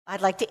I'd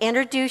like to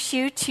introduce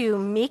you to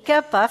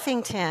Meka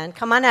Buffington.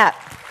 Come on up.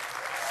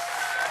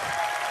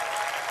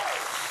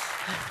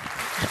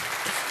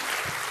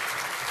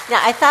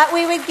 Now, I thought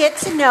we would get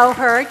to know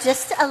her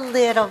just a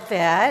little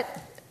bit,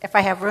 if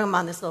I have room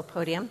on this little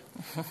podium.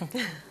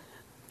 Good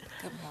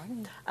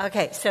morning.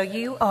 Okay, so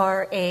you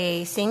are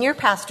a senior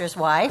pastor's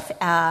wife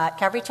at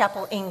Calvary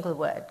Chapel,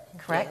 Inglewood,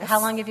 correct? Yes. How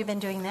long have you been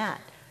doing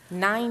that?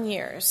 9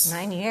 years.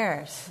 9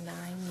 years.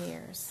 9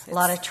 years. A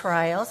lot of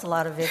trials, a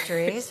lot of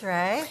victories,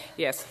 right?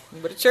 Yes.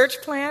 With a church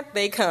plant,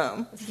 they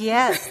come.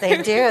 Yes,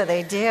 they do.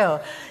 They do.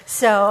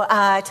 So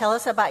tell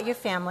us about your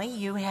family.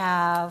 You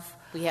have...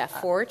 We have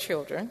 4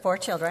 children. 4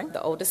 children.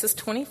 The oldest is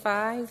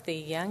 25. The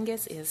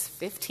youngest is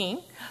 15.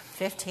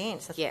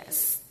 15. So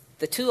Yes.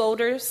 The 2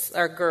 oldest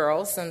are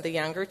girls, and the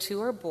younger 2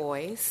 are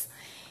boys.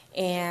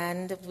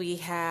 And we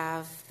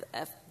have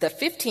the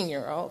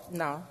 15-year-old,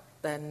 no,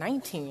 the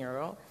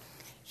 19-year-old.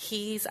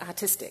 He's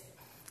autistic.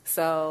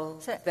 So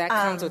that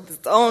comes with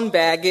its own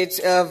baggage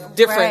of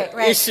different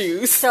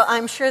issues. So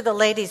I'm sure the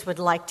ladies would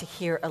like to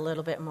hear a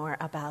little bit more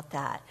about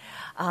that.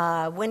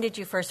 When did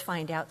you first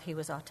find out he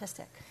was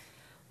autistic?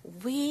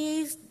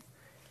 We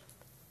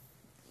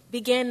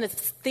began to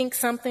think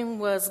something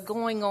was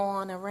going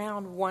on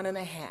around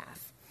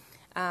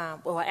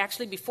 1.5. Well,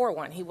 actually before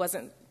 1. He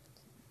wasn't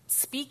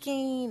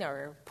speaking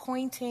or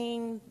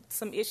pointing,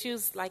 some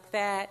issues like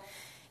that.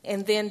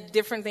 And then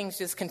different things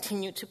just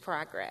continued to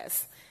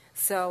progress.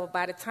 So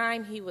by the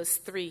time he was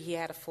 3, he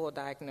had a full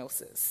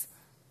diagnosis.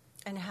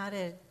 And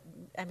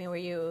were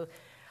you,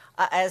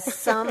 as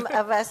some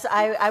of us,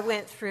 I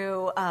went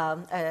through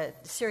a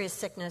serious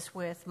sickness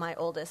with my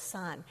oldest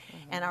son.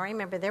 Mm-hmm. And I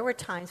remember there were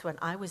times when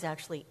I was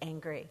actually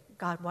angry.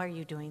 God, why are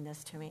you doing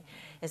this to me?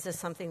 Is this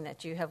something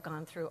that you have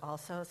gone through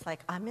also? It's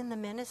like, I'm in the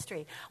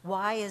ministry.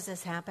 Why is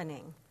this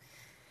happening?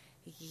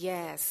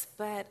 Yes,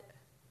 but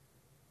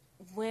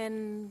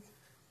when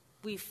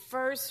we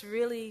first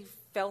really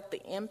felt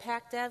the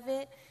impact of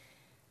it,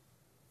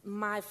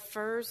 my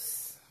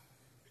first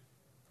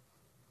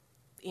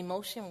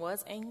emotion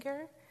was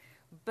anger,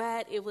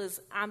 but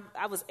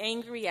I was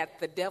angry at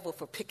the devil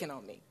for picking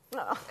on me.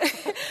 Oh.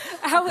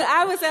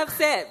 I was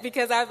upset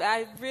because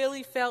I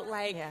really felt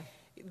like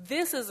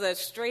this is a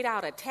straight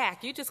out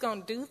attack. You just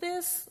gonna do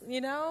this,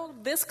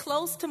 this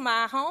close to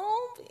my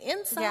home,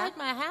 inside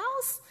my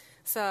house?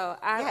 So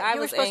I was angry. You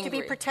were supposed to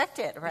be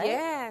protected, right?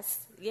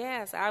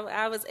 Yes.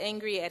 I was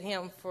angry at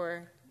him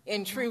for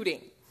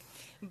intruding.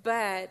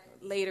 But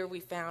later we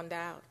found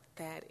out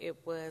that it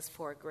was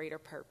for a greater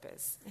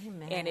purpose.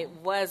 Amen. And it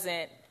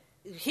wasn't,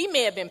 he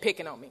may have been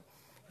picking on me.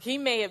 He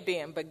may have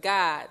been, but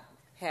God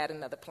had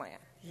another plan.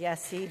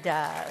 Yes, he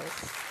does.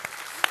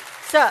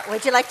 So,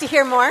 would you like to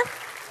hear more?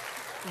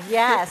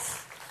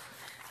 Yes.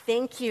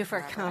 Thank you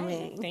for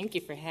coming. Thank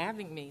you for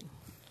having me.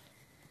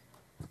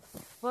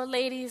 Well,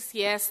 ladies,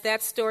 yes,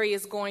 that story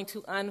is going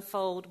to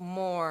unfold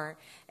more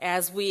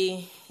as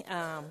we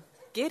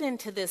get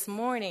into this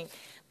morning.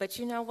 But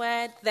you know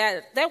what?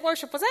 That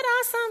worship, was that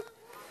awesome?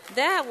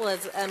 That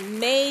was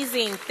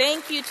amazing.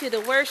 Thank you to the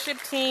worship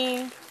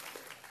team.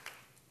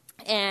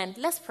 And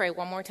let's pray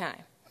one more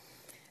time.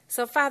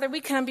 So, Father,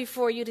 we come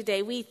before you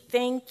today. We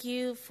thank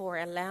you for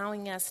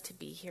allowing us to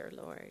be here,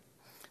 Lord.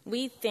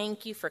 We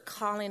thank you for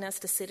calling us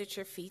to sit at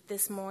your feet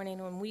this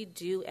morning when we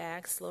do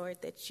ask,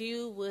 Lord, that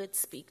you would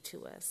speak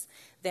to us,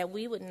 that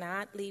we would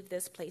not leave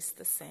this place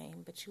the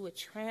same, but you would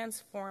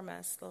transform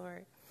us,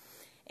 Lord.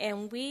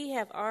 And we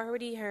have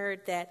already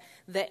heard that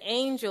the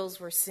angels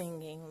were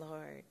singing,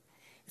 Lord,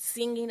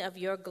 singing of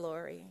your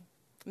glory.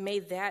 May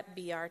that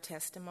be our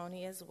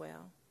testimony as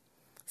well.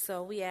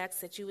 So we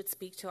ask that you would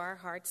speak to our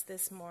hearts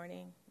this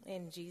morning.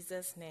 In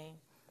Jesus' name,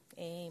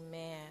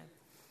 amen.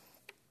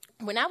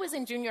 When I was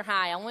in junior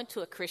high, I went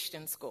to a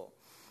Christian school.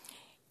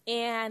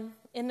 And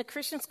in the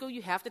Christian school,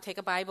 you have to take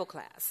a Bible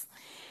class.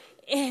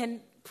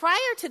 And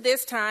prior to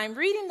this time,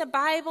 reading the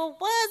Bible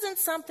wasn't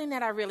something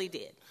that I really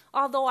did,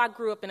 although I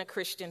grew up in a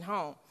Christian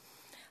home.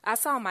 I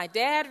saw my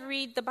dad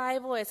read the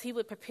Bible as he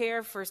would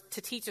prepare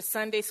to teach a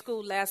Sunday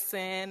school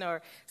lesson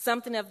or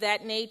something of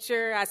that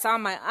nature. I saw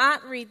my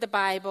aunt read the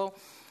Bible,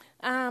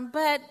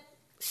 but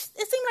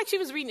it seemed like she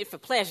was reading it for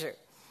pleasure.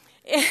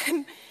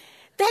 And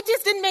that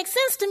just didn't make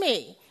sense to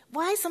me.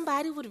 Why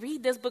somebody would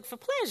read this book for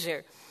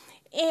pleasure?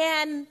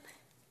 And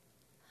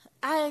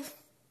I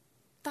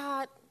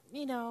thought,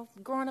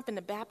 growing up in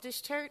the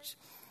Baptist church,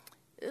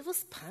 it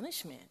was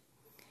punishment.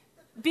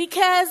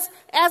 Because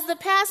as the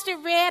pastor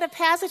read a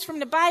passage from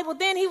the Bible,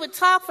 then he would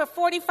talk for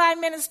 45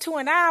 minutes to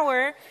an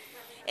hour,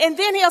 and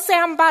then he'll say,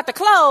 I'm about to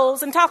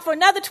close, and talk for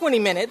another 20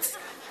 minutes.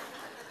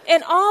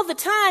 And all the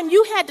time,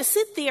 you had to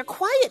sit there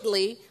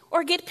quietly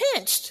or get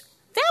pinched.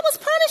 That was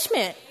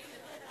punishment.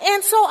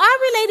 And so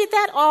I related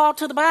that all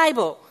to the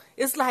Bible.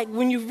 It's like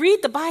when you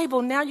read the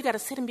Bible, now you got to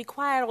sit and be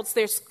quiet, or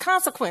there's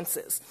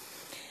consequences.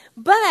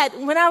 But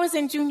when I was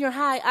in junior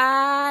high,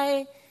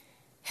 I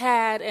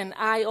had an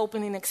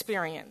eye-opening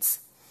experience.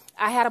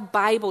 I had a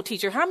Bible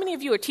teacher. How many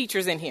of you are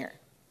teachers in here?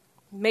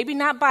 Maybe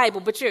not Bible,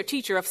 but you're a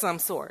teacher of some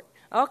sort.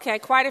 Okay,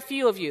 quite a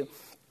few of you.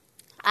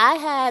 I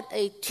had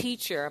a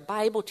teacher, a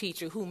Bible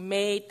teacher, who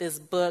made this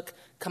book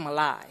come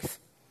alive.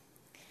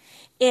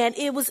 And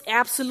it was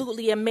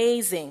absolutely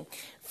amazing.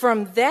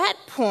 From that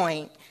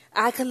point,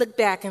 I could look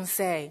back and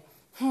say,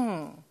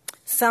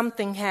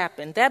 something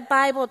happened. That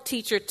Bible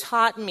teacher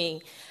taught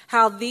me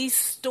how these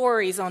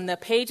stories on the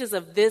pages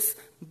of this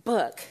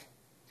book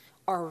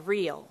are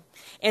real.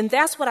 And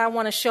that's what I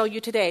want to show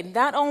you today.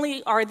 Not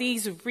only are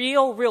these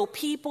real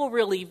people,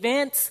 real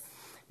events,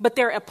 but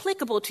they're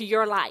applicable to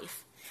your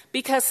life.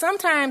 Because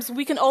sometimes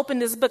we can open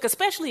this book,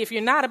 especially if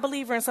you're not a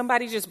believer and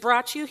somebody just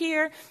brought you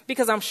here,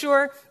 because I'm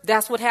sure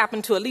that's what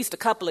happened to at least a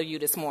couple of you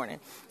this morning.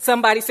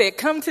 Somebody said,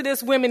 come to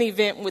this women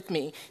event with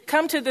me.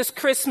 Come to this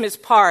Christmas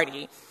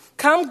party.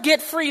 Come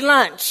get free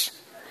lunch.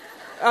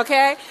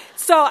 Okay?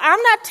 So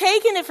I'm not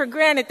taking it for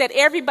granted that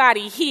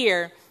everybody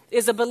here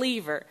is a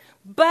believer.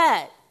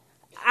 But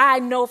I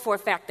know for a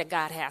fact that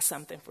God has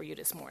something for you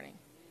this morning,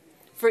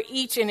 for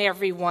each and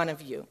every one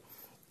of you.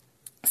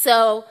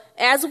 So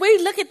as we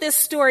look at this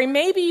story,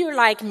 maybe you're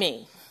like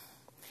me.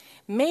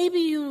 Maybe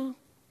you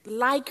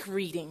like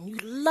reading. You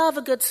love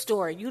a good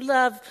story. You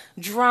love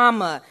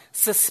drama,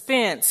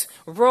 suspense,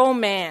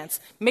 romance.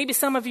 Maybe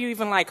some of you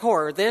even like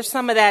horror. There's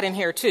some of that in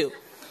here too.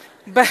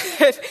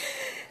 But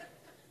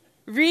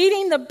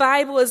reading the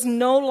Bible is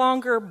no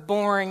longer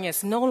boring.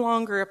 It's no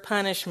longer a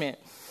punishment.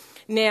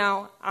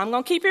 Now, I'm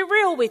going to keep it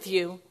real with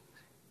you.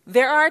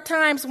 There are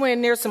times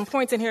when there's some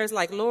points in here it's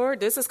like, Lord,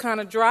 this is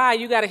kind of dry.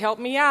 You got to help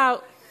me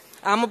out.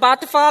 I'm about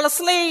to fall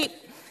asleep.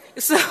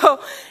 So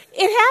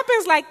it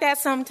happens like that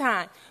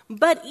sometimes.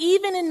 But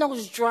even in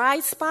those dry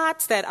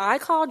spots that I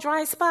call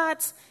dry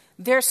spots,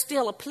 they're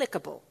still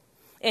applicable.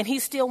 And he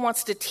still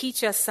wants to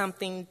teach us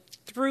something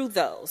through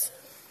those.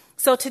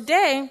 So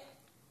today,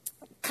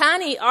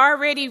 Connie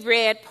already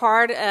read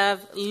part of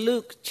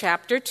Luke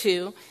chapter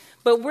 2,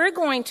 but we're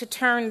going to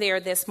turn there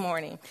this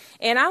morning.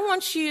 And I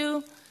want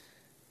you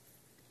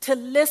to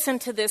listen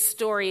to this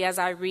story as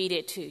I read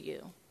it to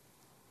you.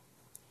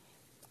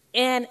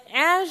 And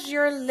as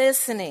you're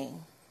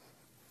listening,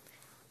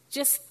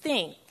 just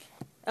think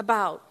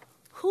about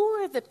who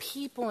are the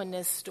people in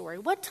this story?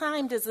 What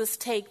time does this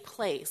take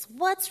place?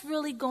 What's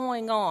really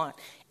going on?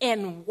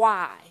 And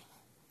why?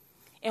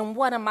 And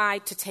what am I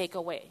to take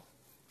away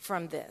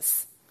from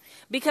this?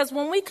 Because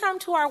when we come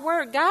to our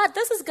word,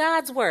 this is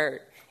God's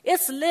word.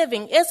 It's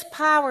living. It's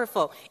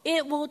powerful.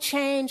 It will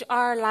change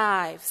our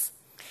lives.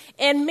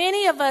 And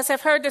many of us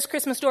have heard this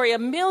Christmas story a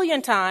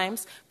million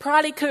times,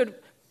 probably could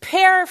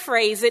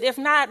paraphrase it, if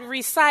not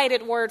recite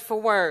it word for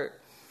word.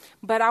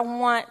 But I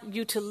want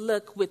you to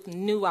look with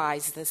new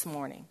eyes this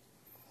morning.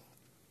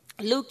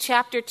 Luke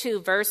chapter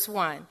 2, verse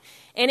 1.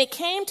 And it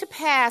came to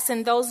pass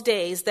in those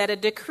days that a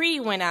decree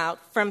went out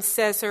from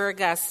Caesar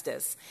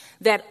Augustus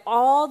that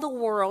all the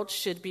world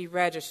should be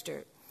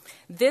registered.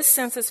 This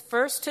census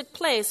first took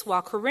place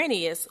while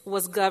Quirinius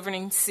was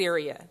governing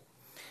Syria.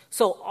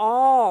 So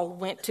all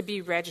went to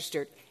be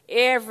registered,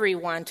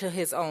 everyone to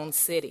his own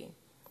city.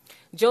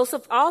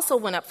 Joseph also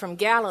went up from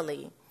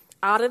Galilee,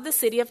 out of the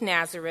city of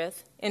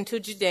Nazareth, into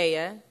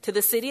Judea, to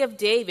the city of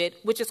David,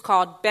 which is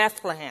called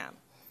Bethlehem,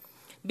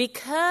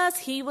 because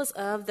he was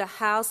of the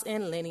house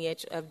and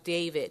lineage of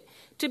David,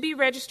 to be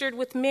registered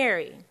with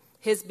Mary,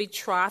 his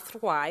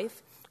betrothed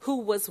wife, who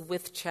was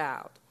with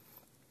child.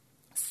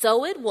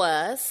 So it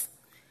was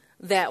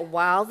that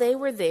while they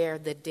were there,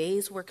 the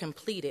days were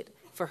completed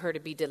for her to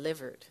be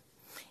delivered.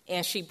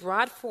 And she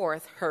brought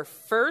forth her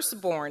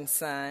firstborn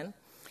son,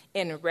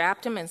 and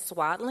wrapped him in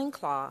swaddling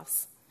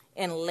cloths,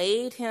 and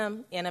laid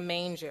him in a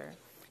manger,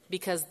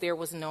 because there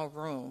was no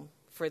room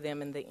for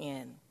them in the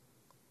inn.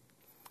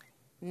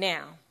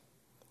 Now,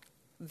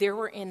 there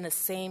were in the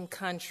same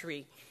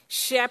country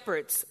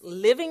shepherds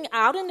living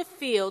out in the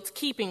fields,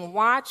 keeping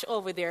watch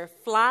over their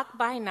flock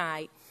by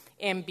night,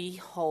 and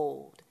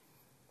behold,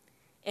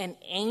 an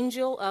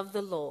angel of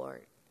the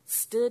Lord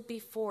stood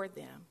before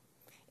them,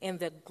 and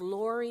the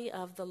glory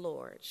of the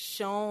Lord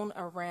shone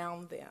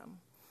around them,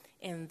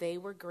 and they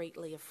were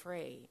greatly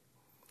afraid.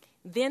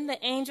 Then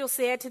the angel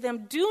said to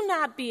them, "Do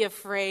not be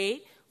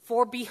afraid,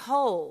 for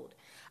behold,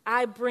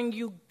 I bring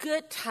you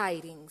good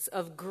tidings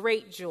of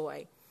great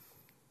joy,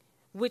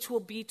 which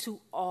will be to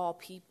all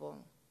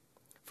people.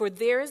 For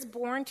there is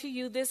born to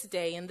you this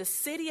day in the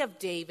city of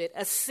David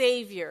a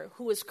Savior,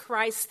 who is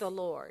Christ the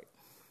Lord.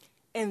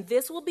 And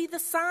this will be the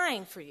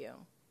sign for you.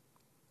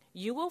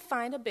 You will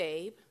find a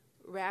babe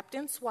wrapped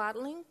in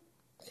swaddling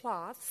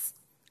cloths,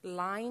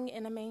 lying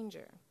in a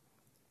manger."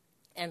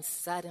 And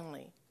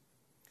suddenly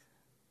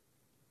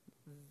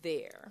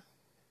there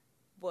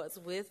was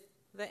with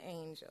the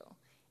angel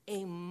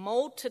a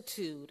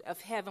multitude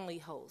of heavenly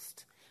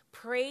hosts,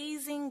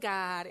 praising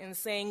God and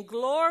saying,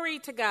 "Glory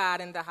to God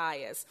in the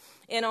highest,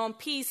 and on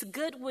peace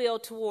goodwill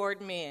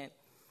toward men."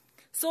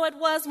 So it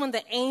was when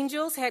the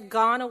angels had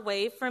gone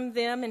away from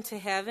them into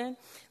heaven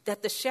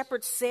that the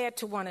shepherds said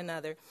to one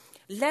another,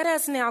 "Let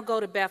us now go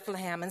to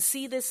Bethlehem and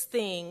see this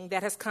thing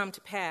that has come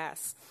to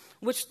pass,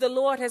 which the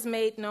Lord has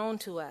made known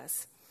to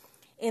us."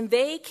 And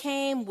they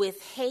came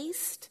with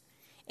haste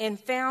and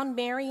found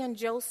Mary and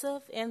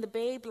Joseph and the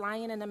babe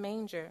lying in a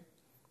manger.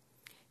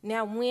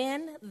 Now,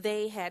 when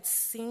they had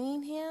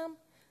seen him,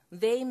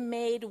 they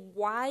made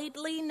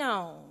widely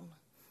known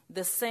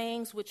the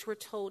sayings which were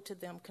told to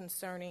them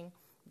concerning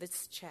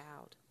this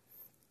child.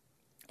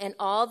 And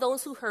all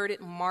those who heard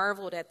it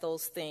marveled at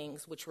those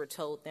things which were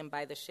told them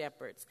by the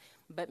shepherds.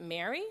 But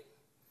Mary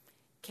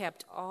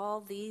kept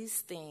all these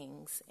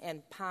things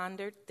and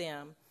pondered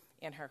them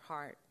in her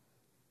heart.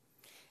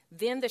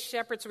 Then the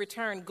shepherds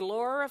returned,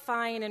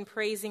 glorifying and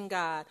praising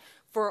God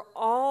for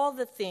all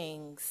the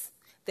things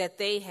that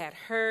they had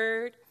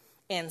heard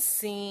and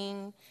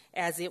seen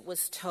as it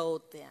was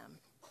told them.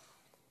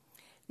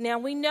 Now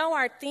we know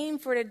our theme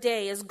for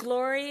today is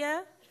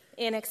Gloria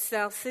in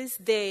excelsis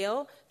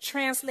Deo,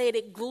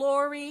 translated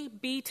glory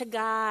be to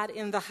God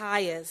in the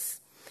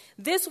highest.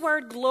 This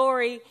word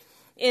glory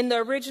in the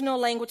original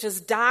language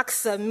is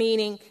doxa,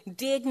 meaning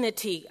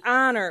dignity,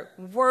 honor,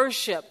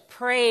 worship,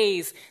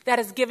 praise that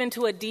is given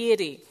to a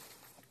deity.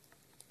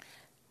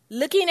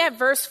 Looking at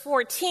verse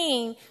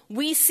 14,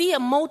 we see a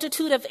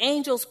multitude of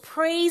angels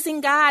praising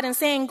God and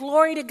saying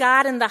glory to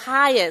God in the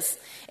highest,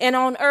 and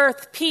on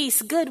earth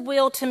peace,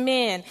 goodwill to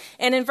men.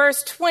 And in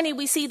verse 20,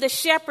 we see the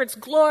shepherds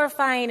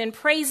glorifying and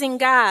praising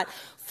God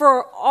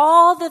for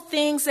all the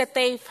things that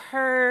they've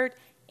heard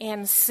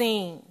and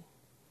seen.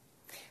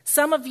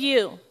 Some of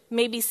you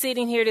may be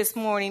sitting here this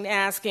morning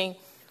asking,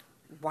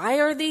 why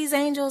are these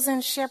angels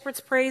and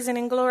shepherds praising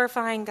and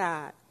glorifying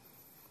God?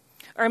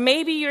 Or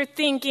maybe you're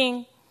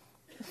thinking,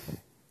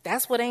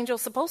 that's what angels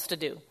are supposed to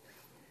do.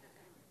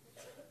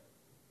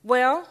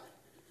 Well,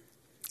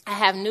 I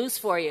have news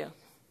for you.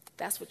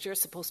 That's what you're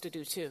supposed to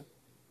do too.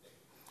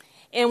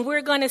 And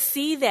we're going to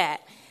see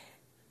that.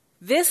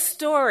 This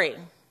story,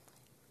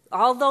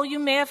 although you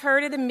may have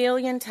heard it a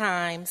million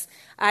times,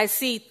 I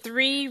see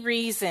 3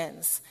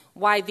 reasons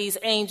why these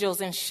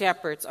angels and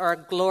shepherds are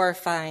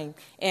glorifying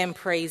and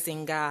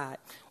praising God.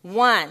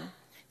 1,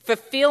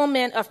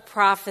 fulfillment of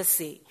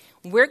prophecy.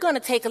 We're going to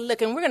take a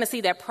look, and we're going to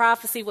see that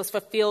prophecy was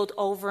fulfilled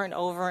over and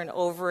over and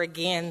over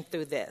again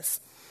through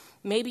this.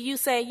 Maybe you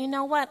say, you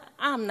know what?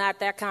 I'm not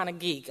that kind of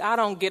geek. I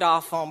don't get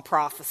off on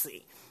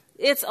prophecy.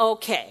 It's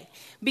okay,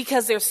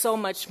 because there's so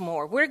much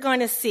more. We're going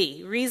to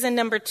see reason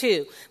number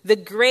 2, the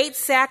great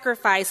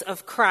sacrifice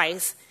of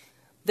Christ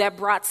that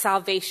brought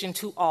salvation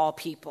to all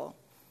people.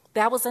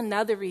 That was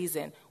another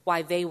reason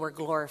why they were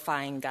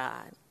glorifying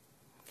God.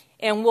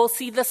 And we'll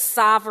see the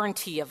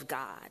sovereignty of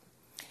God.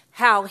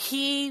 How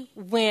he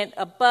went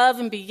above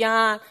and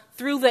beyond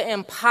through the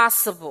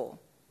impossible.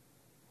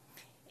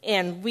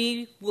 And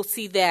we will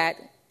see that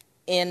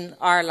in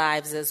our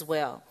lives as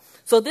well.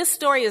 So this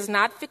story is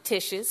not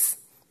fictitious.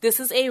 This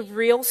is a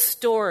real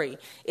story.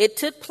 It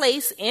took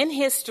place in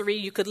history.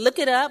 You could look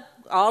it up.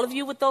 All of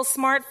you with those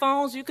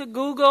smartphones, you could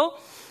Google.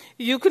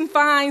 You can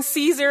find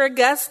Caesar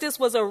Augustus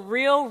was a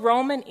real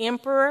Roman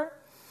emperor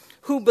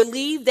who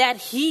believed that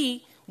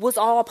he was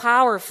all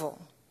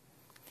powerful.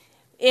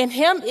 In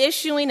him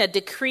issuing a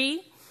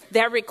decree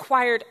that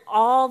required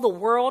all the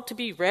world to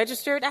be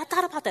registered, I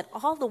thought about that,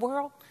 all the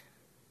world.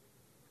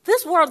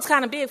 This world is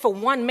kind of big for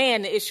one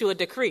man to issue a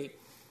decree.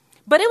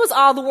 But it was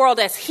all the world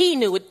as he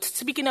knew it,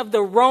 speaking of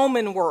the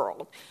Roman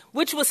world,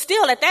 which was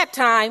still at that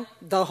time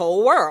the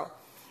whole world.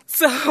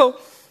 So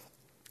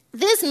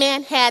this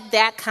man had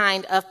that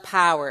kind of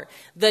power.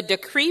 The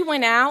decree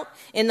went out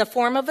in the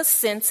form of a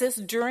census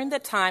during the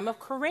time of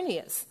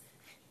Quirinius.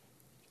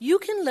 You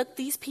can look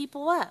these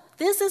people up.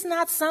 This is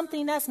not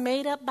something that's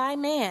made up by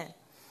man.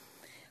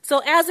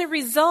 So as a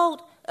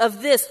result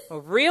of this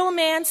real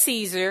man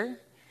Caesar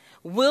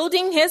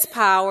wielding his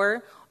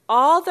power,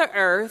 all the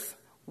earth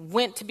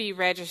went to be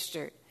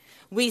registered.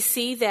 We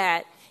see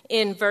that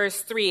in verse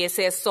 3. It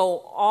says, so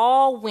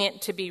all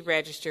went to be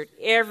registered,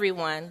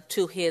 everyone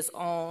to his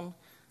own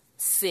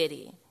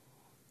city.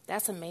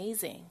 That's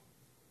amazing.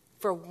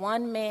 For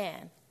one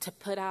man to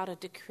put out a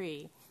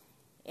decree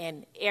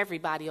and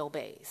everybody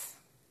obeys.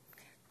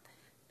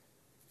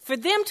 For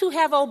them to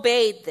have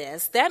obeyed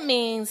this, that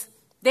means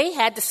they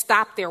had to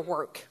stop their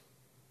work.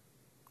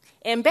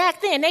 And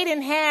back then, they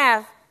didn't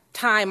have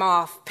time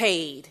off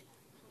paid.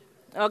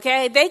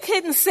 Okay? They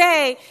couldn't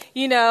say,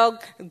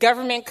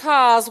 government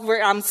calls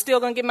where I'm still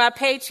going to get my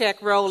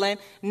paycheck rolling.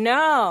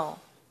 No.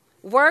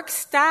 Work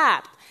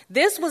stopped.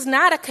 This was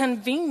not a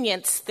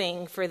convenience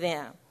thing for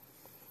them.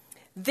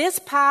 This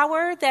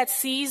power that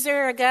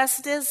Caesar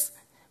Augustus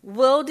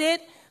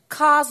wielded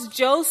caused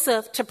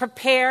Joseph to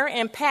prepare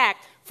and pack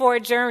for a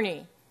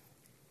journey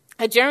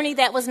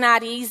that was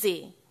not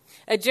easy,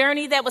 a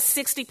journey that was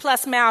 60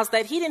 plus miles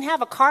that he didn't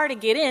have a car to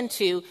get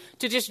into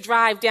to just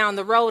drive down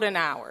the road an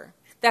hour.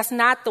 That's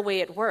not the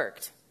way it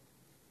worked.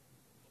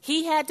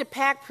 He had to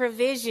pack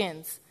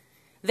provisions.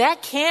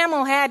 That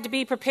camel had to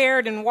be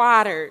prepared and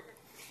watered,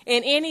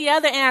 and any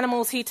other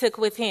animals he took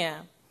with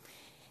him.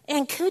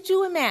 And could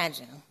you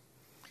imagine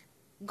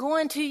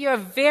going to your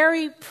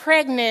very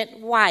pregnant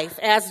wife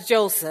as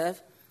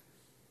Joseph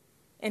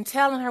and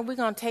telling her, we're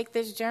going to take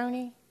this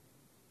journey?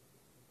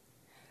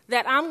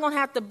 That I'm going to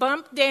have to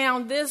bump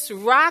down this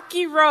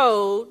rocky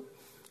road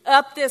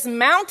up this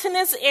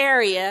mountainous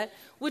area,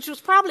 which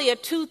was probably a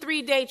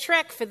 2-3 day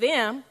trek for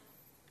them.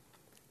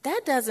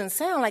 That doesn't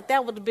sound like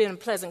that would have been a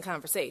pleasant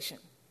conversation.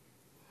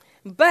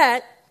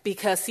 But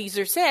because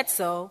Caesar said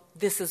so,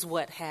 this is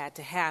what had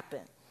to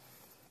happen.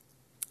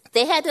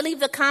 They had to leave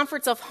the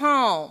comforts of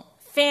home,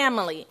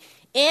 family,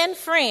 and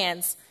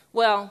friends.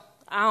 Well,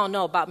 I don't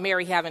know about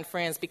Mary having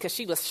friends because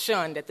she was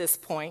shunned at this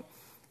point,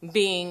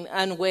 being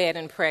unwed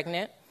and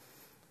pregnant.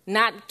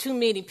 Not too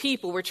many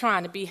people were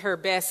trying to be her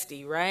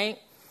bestie, right?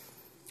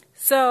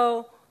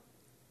 So,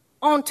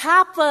 on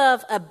top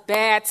of a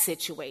bad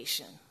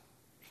situation,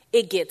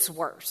 it gets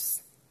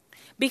worse.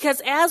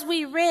 Because as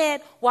we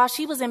read, while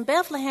she was in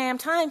Bethlehem,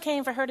 time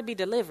came for her to be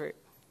delivered.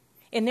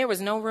 And there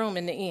was no room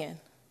in the inn.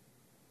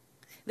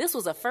 This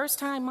was a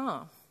first-time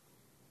mom.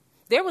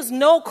 There was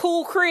no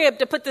cool crib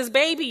to put this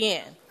baby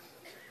in.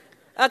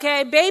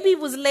 Okay, baby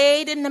was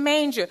laid in the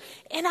manger.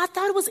 And I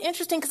thought it was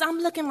interesting because I'm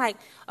looking like,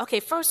 okay,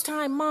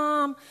 first-time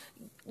mom,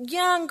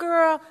 young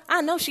girl.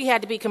 I know she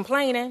had to be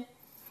complaining,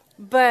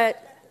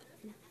 but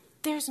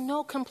there's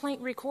no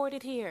complaint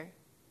recorded here.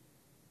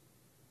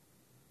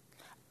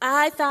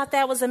 I thought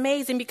that was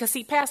amazing because,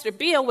 see, Pastor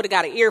Bill would have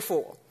got an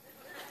earful.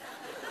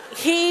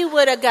 He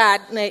would have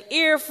gotten an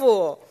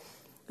earful.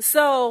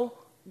 So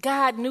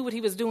God knew what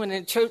he was doing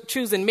in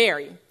choosing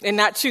Mary and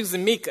not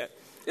choosing Meka.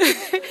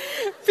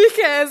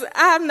 Because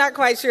I'm not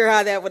quite sure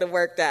how that would have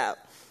worked out.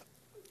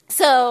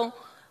 So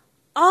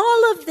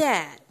all of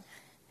that,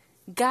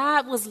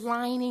 God was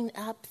lining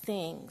up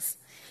things.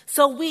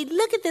 So we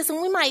look at this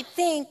and we might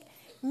think,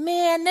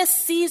 man, this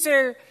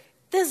Caesar,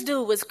 this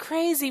dude was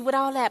crazy with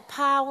all that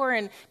power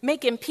and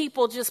making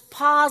people just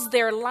pause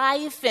their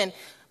life and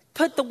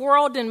put the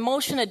world in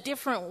motion a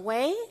different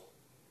way.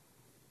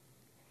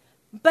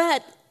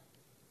 But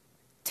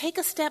take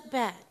a step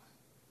back.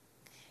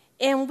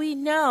 And we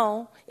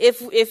know,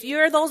 if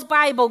you're those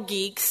Bible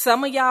geeks,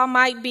 some of y'all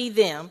might be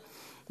them,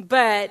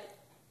 but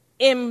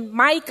in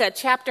Micah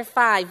chapter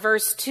 5,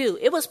 verse 2,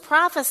 it was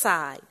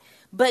prophesied,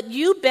 but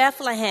you,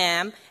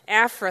 Bethlehem,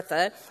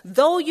 Ephrathah,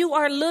 though you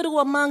are little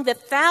among the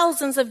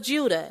thousands of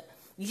Judah,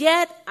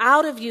 yet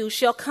out of you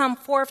shall come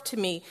forth to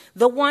me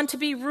the one to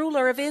be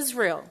ruler of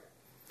Israel,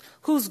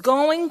 whose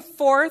going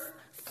forth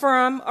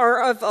from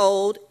or of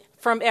old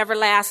from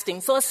everlasting.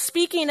 So it's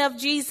speaking of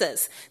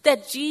Jesus,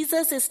 that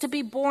Jesus is to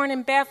be born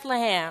in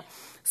Bethlehem.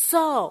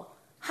 So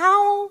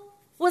how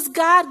was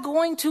God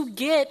going to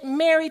get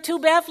Mary to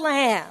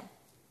Bethlehem?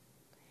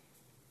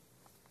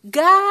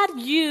 God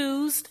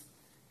used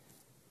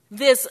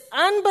this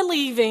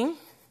unbelieving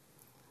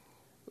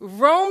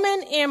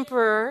Roman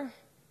emperor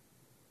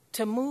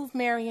to move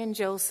Mary and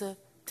Joseph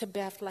to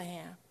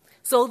Bethlehem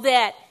so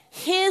that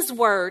his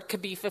word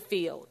could be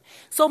fulfilled.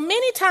 So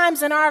many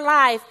times in our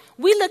life,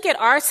 we look at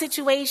our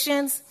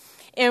situations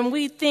and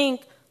we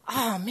think,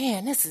 oh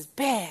man, this is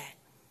bad.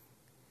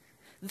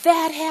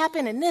 That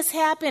happened and this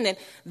happened and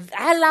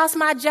I lost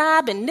my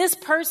job and this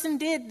person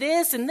did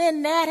this and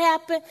then that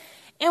happened.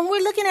 And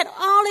we're looking at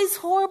all these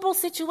horrible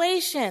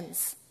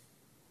situations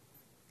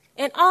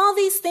and all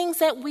these things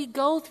that we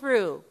go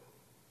through.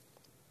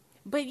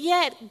 But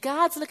yet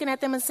God's looking at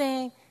them and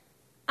saying,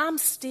 I'm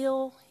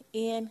still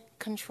in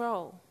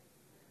control.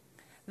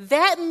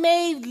 That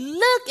may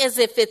look as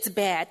if it's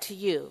bad to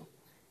you,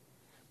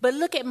 but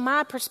look at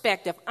my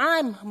perspective.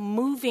 I'm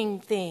moving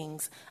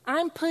things.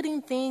 I'm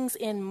putting things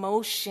in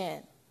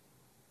motion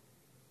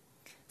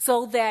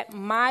so that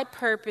my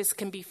purpose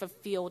can be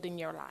fulfilled in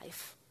your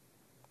life.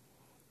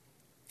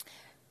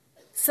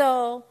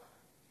 So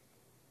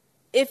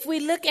if we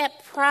look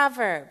at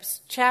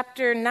Proverbs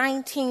chapter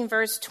 19,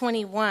 verse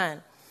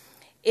 21,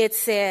 it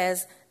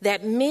says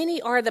that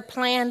many are the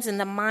plans in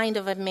the mind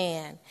of a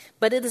man,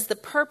 but it is the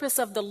purpose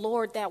of the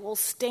Lord that will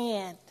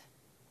stand.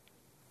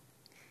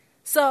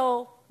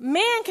 So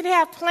man can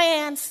have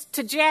plans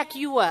to jack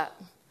you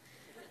up.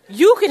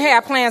 You can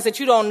have plans that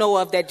you don't know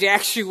of that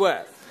jacks you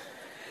up.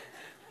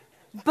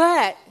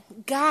 But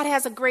God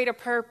has a greater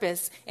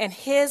purpose, and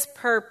his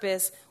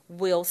purpose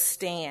will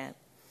stand.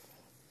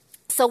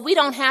 So we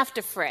don't have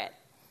to fret.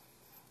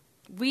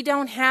 We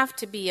don't have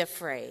to be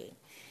afraid.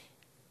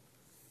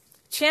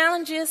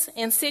 Challenges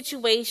and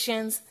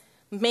situations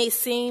may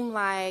seem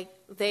like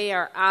they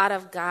are out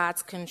of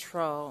God's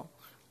control,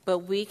 but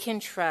we can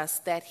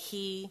trust that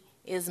he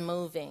is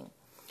moving.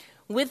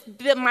 With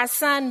my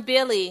son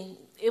Billy,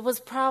 it was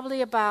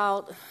probably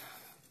about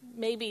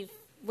maybe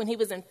when he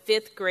was in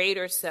 5th grade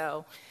or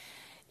so.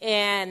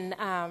 And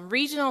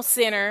Regional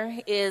Center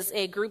is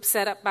a group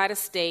set up by the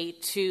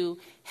state to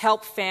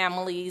help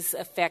families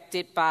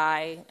affected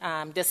by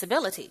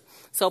disability,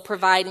 so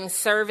providing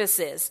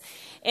services.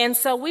 And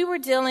so we were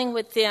dealing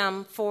with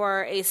them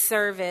for a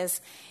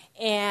service,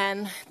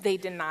 and they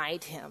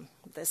denied him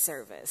the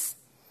service.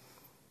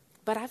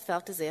 But I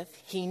felt as if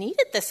he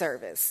needed the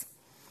service.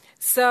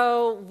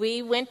 So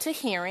we went to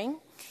hearing,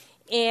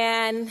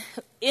 and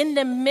in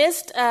the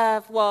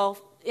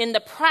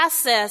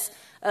process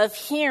of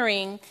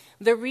hearing,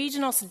 the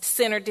Regional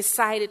Center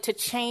decided to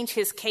change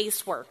his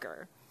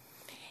caseworker.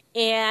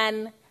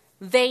 And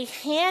they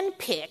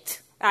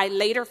handpicked, I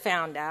later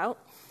found out,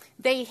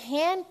 they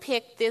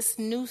handpicked this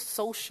new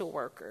social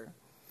worker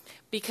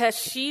because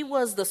she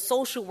was the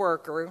social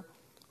worker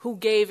who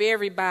gave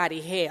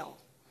everybody hell.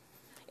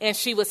 And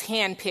she was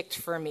handpicked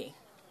for me.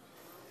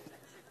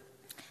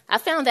 I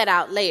found that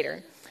out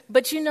later.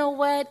 But you know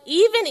what?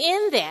 Even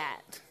in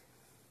that,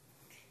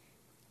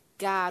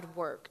 God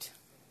worked.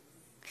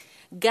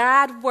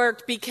 God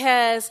worked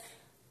because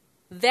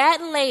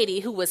that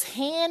lady who was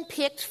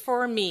handpicked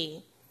for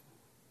me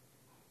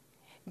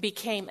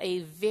became a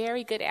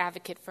very good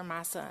advocate for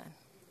my son.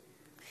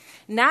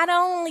 Not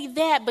only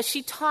that, but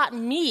she taught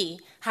me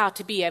how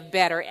to be a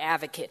better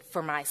advocate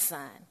for my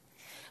son.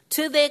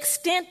 To the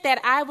extent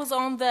that I was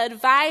on the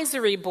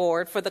advisory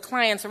board for the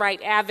Client's Right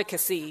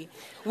Advocacy,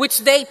 which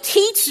they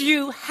teach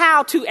you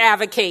how to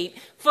advocate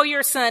for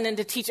your son and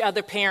to teach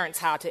other parents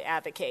how to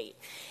advocate.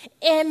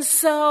 And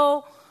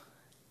so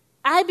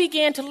I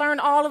began to learn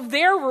all of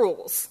their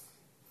rules,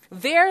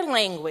 their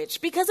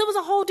language, because it was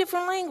a whole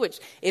different language.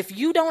 If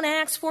you don't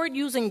ask for it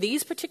using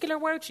these particular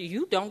words,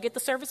 you don't get the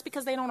service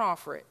because they don't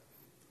offer it.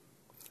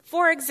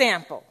 For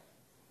example,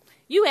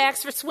 you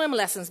ask for swim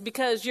lessons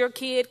because your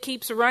kid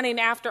keeps running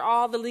after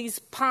all these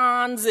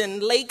ponds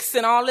and lakes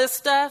and all this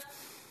stuff.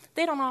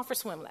 They don't offer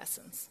swim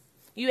lessons.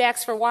 You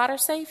ask for water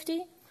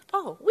safety?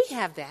 Oh, we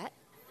have that.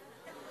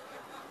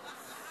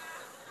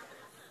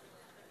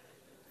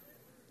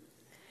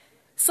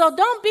 So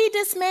don't be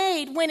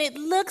dismayed when it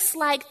looks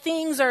like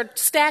things are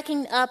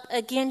stacking up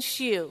against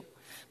you,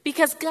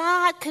 because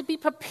God could be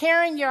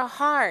preparing your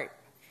heart,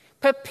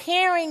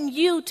 preparing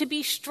you to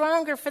be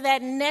stronger for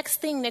that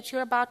next thing that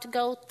you're about to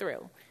go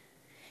through.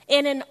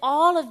 And in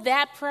all of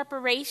that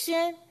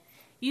preparation,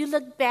 you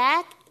look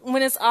back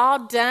when it's all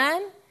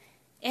done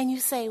and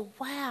you say,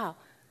 wow,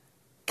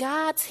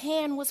 God's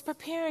hand was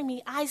preparing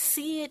me. I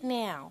see it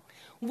now.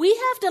 We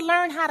have to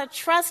learn how to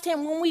trust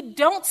him when we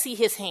don't see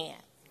his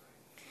hand.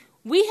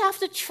 We have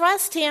to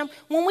trust him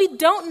when we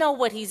don't know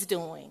what he's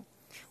doing.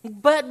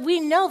 But we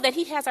know that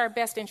he has our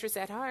best interests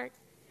at heart.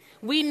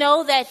 We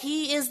know that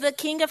he is the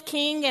King of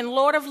Kings and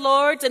Lord of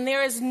Lords, and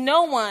there is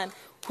no one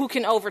who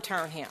can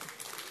overturn him.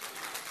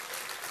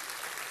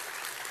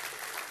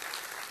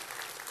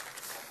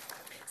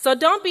 So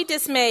don't be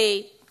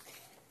dismayed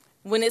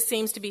when it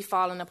seems to be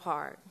falling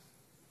apart.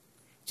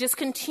 Just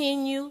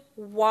continue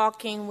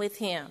walking with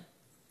him.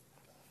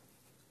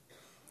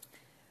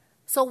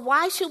 So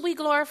why should we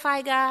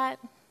glorify God?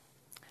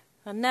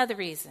 Another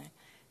reason,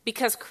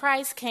 because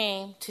Christ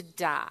came to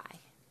die.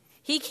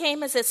 He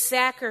came as a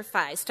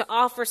sacrifice to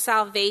offer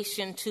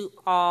salvation to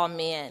all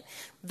men.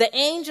 The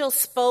angel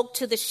spoke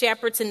to the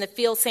shepherds in the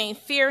field, saying,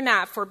 "Fear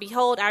not, for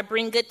behold, I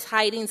bring good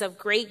tidings of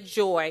great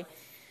joy,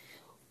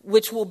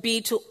 which will be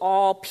to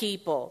all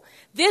people."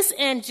 This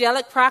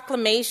angelic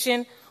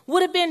proclamation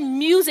would have been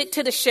music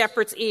to the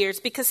shepherds' ears,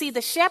 because, see,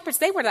 the shepherds,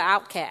 they were the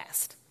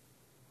outcast.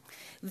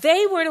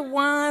 They were the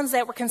ones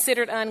that were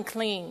considered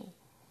unclean.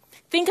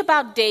 Think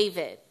about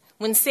David.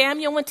 When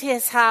Samuel went to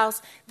his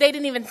house, they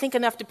didn't even think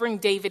enough to bring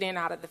David in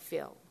out of the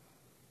field.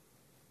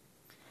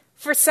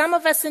 For some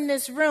of us in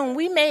this room,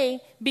 we may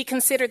be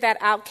considered that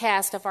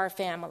outcast of our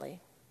family.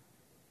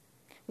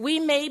 We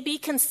may be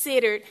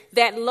considered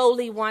that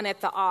lowly one at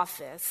the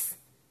office.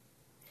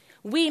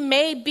 We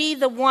may be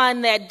the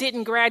one that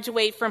didn't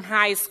graduate from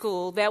high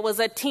school, that was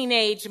a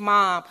teenage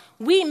mom.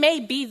 We may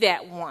be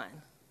that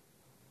one.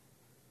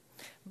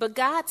 But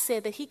God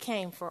said that he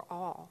came for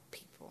all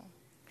people,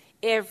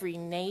 every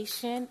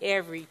nation,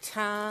 every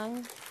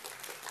tongue.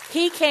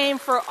 He came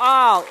for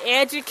all,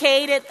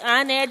 educated,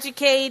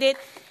 uneducated.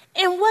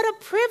 And what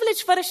a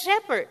privilege for the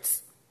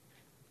shepherds,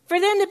 for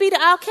them to be the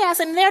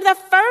outcasts. And they're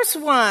the first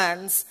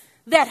ones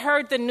that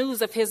heard the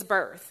news of his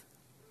birth,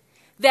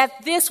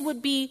 that this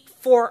would be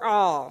for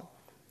all.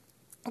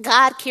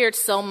 God cared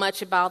so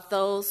much about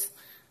those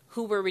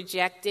who were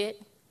rejected.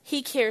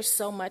 He cares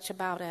so much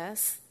about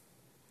us.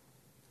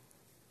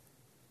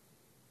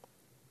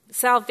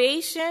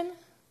 Salvation,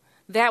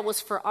 that was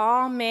for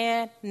all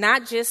men,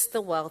 not just the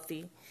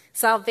wealthy.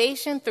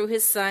 Salvation through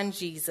his son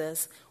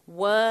Jesus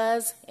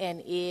was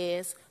and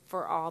is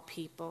for all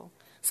people.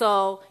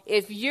 So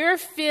if you're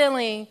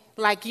feeling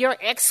like you're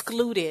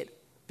excluded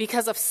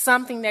because of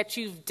something that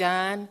you've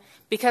done,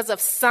 because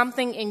of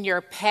something in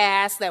your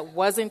past that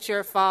wasn't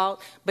your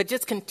fault, but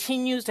just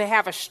continues to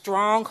have a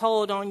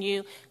stronghold on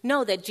you,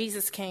 know that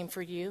Jesus came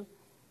for you.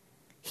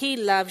 He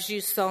loves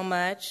you so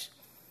much.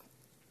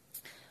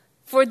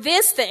 For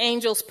this, the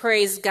angels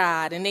praised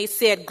God, and they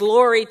said,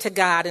 "Glory to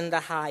God in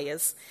the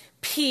highest,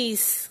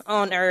 peace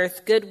on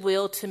earth,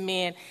 goodwill to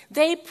men."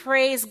 They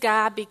praised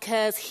God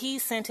because he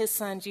sent his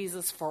son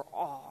Jesus for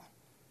all.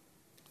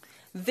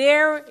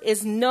 There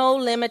is no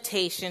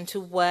limitation to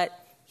what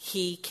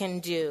he can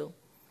do.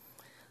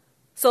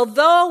 So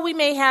though we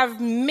may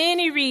have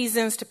many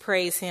reasons to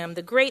praise him,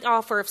 the great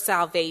offer of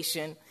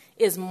salvation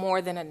is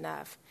more than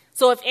enough.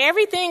 So if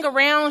everything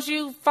around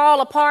you fall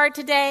apart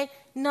today,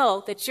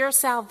 know that your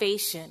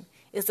salvation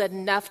is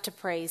enough to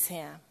praise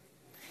him.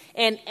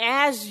 And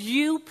as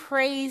you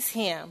praise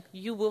him,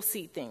 you will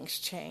see things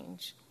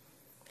change.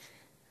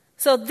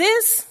 So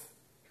this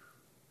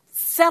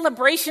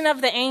celebration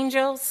of the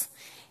angels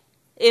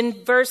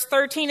In verse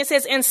 13, it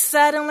says, and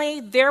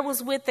suddenly there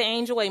was with the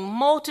angel a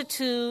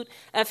multitude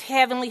of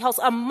heavenly hosts,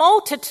 a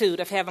multitude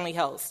of heavenly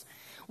hosts.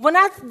 When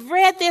I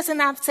read this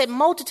and I said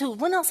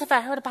multitude, when else have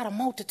I heard about a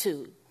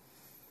multitude?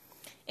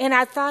 And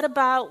I thought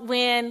about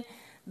when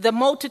the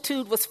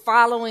multitude was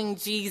following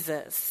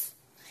Jesus.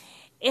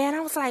 And I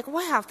was like,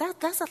 wow,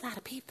 that's a lot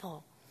of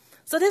people.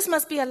 So this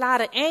must be a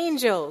lot of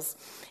angels.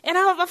 And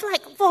I'm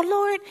like, well,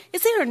 Lord,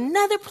 is there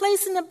another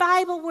place in the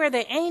Bible where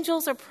the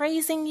angels are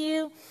praising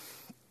you?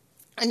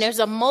 And there's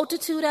a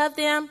multitude of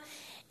them.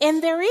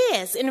 And there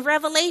is. In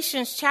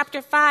Revelation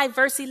chapter 5,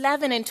 verse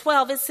 11 and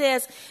 12, it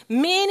says,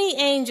 many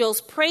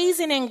angels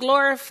praising and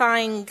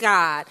glorifying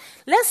God.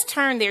 Let's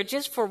turn there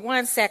just for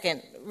 1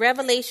 second.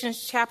 Revelation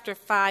chapter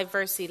 5,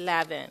 verse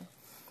 11.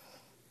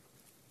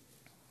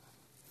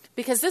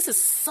 Because this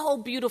is so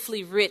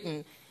beautifully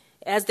written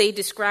as they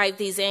describe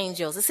these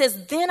angels. It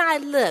says, then I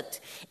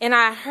looked, and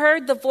I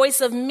heard the voice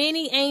of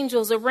many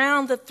angels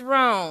around the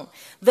throne,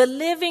 the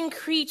living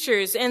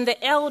creatures and the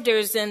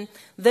elders, and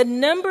the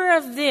number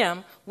of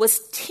them was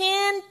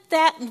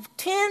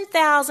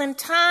 10,000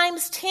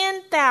 times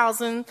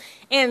 10,000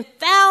 and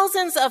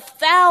thousands of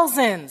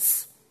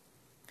thousands.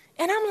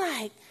 And I'm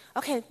like,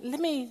 okay,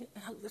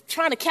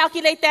 trying to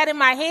calculate that in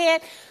my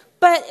head,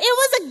 but it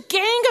was a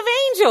gang of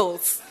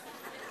angels.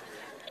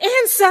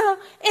 And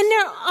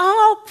they're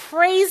all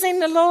praising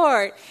the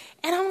Lord.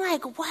 And I'm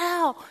like,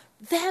 wow,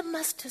 that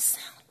must have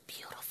sounded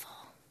beautiful.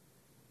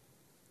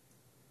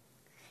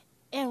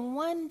 And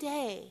one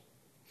day,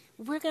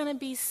 we're going to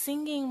be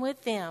singing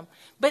with them.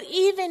 But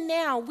even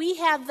now, we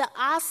have the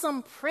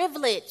awesome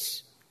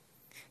privilege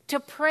to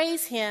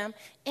praise him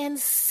and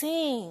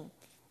sing.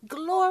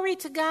 Glory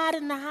to God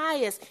in the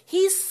highest.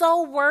 He's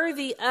so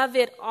worthy of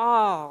it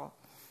all.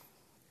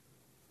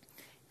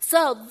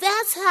 So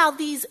that's how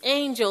these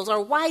angels,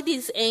 or why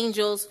these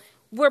angels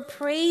were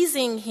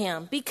praising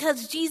him,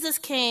 because Jesus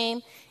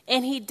came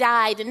and he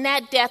died, and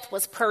that death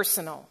was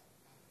personal.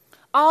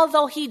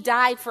 Although he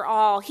died for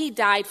all, he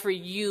died for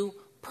you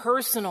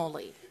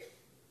personally.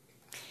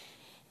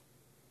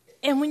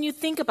 And when you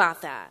think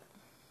about that,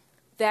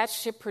 that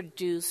should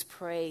produce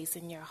praise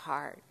in your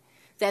heart,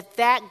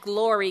 that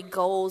glory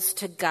goes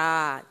to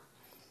God.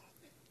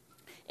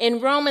 In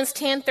Romans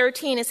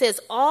 10:13, it says,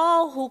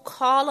 all who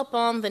call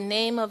upon the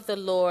name of the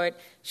Lord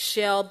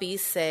shall be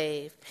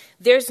saved.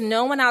 There's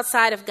no one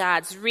outside of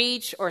God's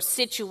reach or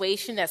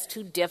situation that's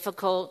too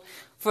difficult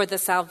for the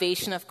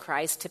salvation of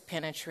Christ to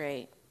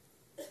penetrate.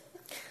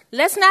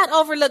 Let's not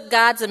overlook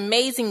God's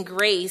amazing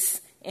grace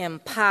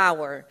and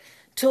power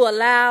to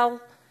allow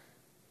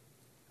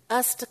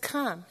us to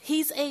come.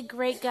 He's a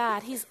great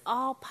God. He's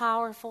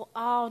all-powerful,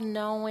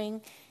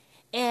 all-knowing,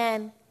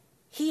 and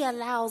he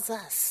allows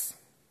us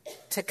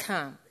to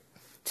come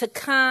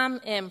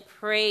and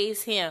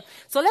praise him.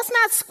 So let's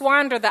not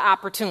squander the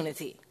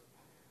opportunity.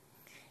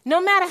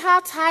 No matter how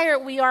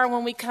tired we are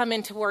when we come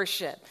into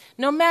worship,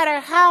 no matter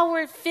how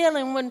we're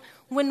feeling,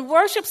 when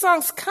worship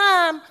songs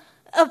come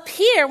up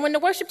here, when the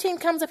worship team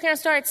comes up here and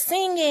starts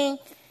singing,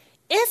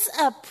 it's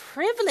a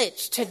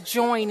privilege to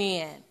join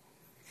in.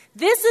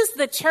 This is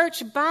the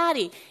church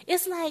body.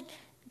 It's like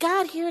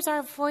God hears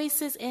our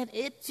voices, and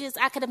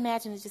I could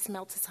imagine it just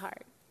melts his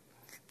heart.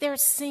 They're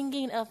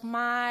singing of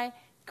my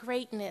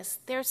greatness.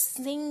 They're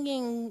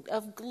singing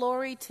of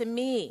glory to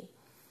me.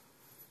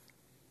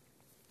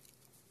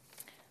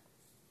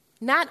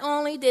 Not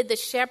only did the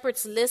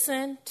shepherds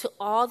listen to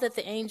all that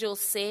the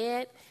angels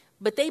said,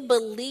 but they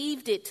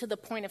believed it to the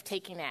point of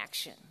taking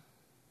action.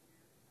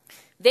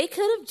 They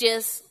could have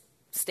just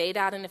stayed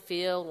out in the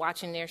field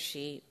watching their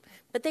sheep,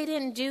 but they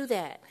didn't do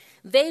that.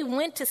 They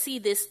went to see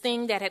this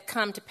thing that had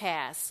come to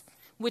pass,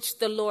 which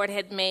the Lord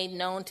had made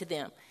known to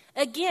them.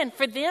 Again,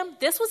 for them,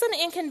 this was an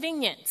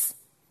inconvenience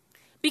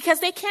because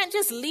they can't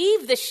just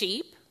leave the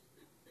sheep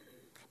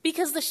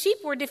because the sheep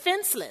were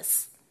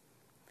defenseless.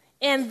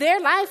 And their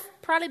life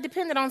probably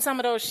depended on some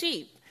of those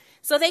sheep.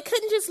 So they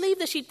couldn't just leave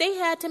the sheep. They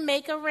had to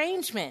make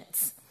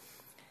arrangements.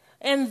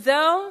 And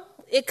though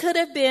it could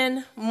have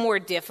been more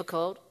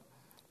difficult,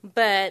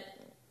 but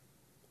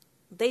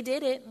they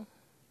did it.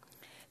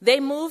 They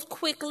moved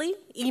quickly,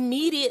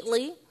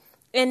 immediately,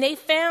 and they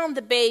found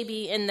the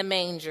baby in the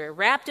manger,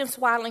 wrapped in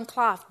swaddling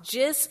cloth,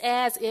 just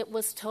as it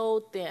was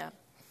told them.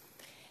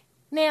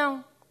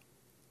 Now,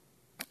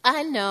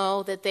 I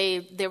know that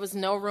there was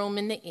no room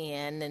in the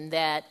inn and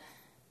that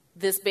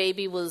this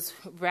baby was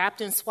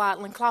wrapped in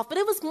swaddling cloth, but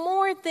it was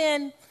more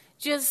than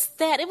just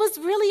that. It was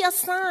really a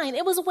sign.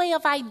 It was a way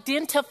of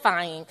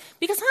identifying,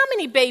 because how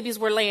many babies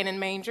were laying in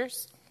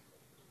mangers?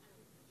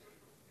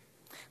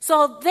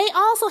 So they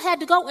also had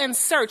to go and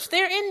search.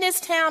 They're in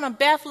this town of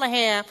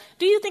Bethlehem.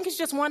 Do you think it's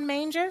just one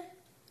manger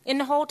in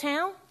the whole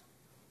town?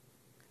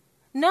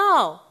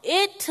 No,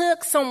 it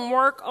took some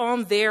work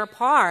on their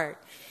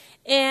part.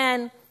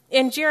 And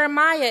in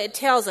Jeremiah, it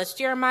tells us,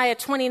 Jeremiah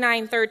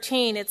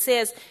 29:13, it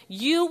says,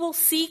 you will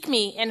seek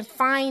me and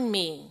find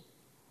me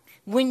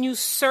when you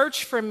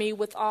search for me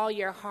with all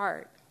your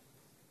heart.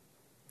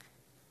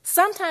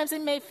 Sometimes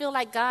it may feel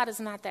like God is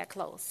not that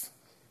close.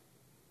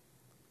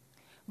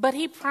 But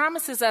he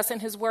promises us in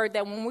his word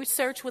that when we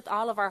search with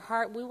all of our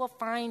heart, we will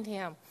find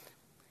him.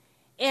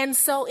 And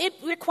so it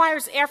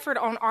requires effort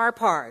on our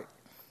part.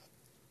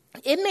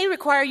 It may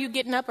require you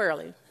getting up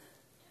early.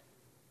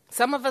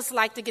 Some of us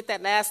like to get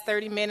that last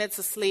 30 minutes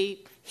of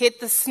sleep, hit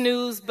the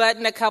snooze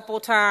button a couple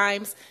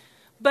times.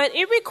 But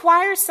it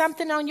requires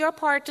something on your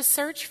part to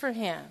search for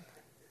him.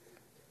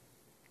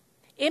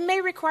 It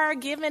may require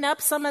giving up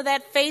some of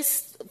that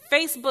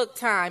Facebook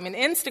time and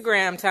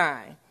Instagram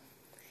time.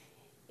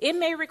 It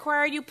may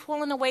require you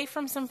pulling away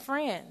from some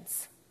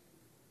friends.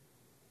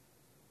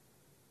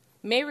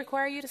 May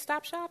require you to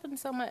stop shopping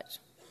so much.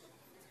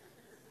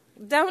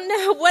 Don't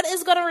know what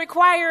it's going to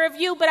require of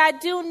you, but I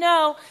do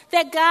know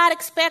that God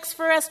expects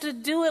for us to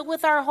do it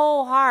with our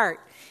whole heart,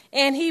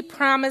 and he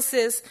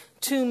promises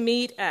to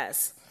meet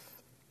us.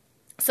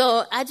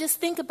 So I just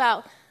think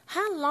about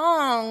how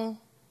long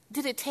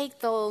did it take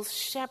those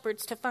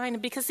shepherds to find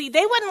him? Because, see,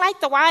 they wasn't like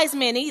the wise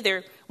men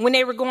either when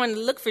they were going to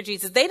look for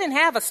Jesus. They didn't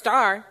have a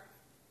star.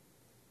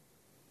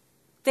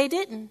 They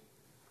didn't.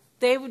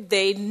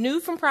 They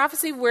knew from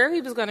prophecy where he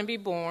was going to be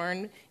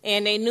born,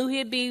 and they knew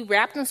he'd be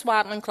wrapped in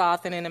swaddling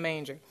cloth and in a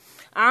manger.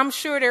 I'm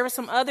sure there were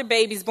some other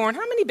babies born.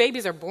 How many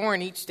babies are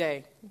born each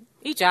day,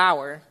 each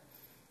hour?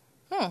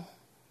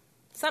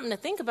 Something to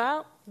think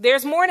about.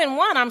 There's more than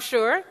one, I'm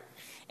sure,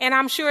 and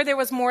I'm sure there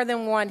was more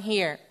than one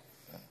here.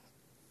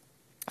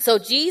 So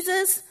seeing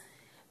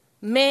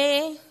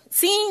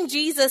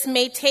Jesus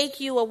may take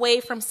you away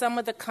from some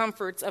of the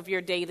comforts of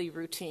your daily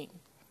routine.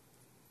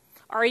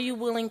 Are you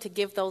willing to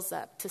give those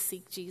up to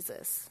seek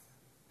Jesus,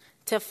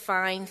 to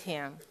find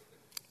him?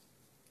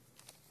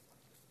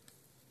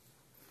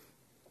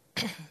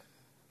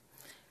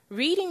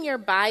 Reading your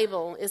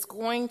Bible is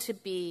going to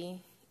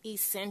be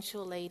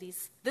essential,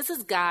 ladies. This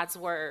is God's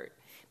word.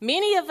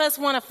 Many of us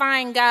want to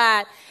find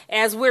God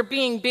as we're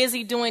being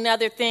busy doing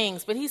other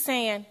things, but he's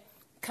saying,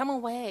 come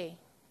away.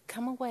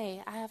 Come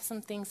away. I have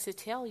some things to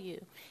tell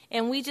you.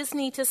 And we just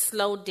need to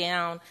slow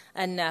down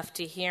enough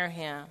to hear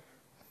him.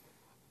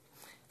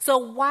 So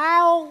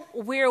while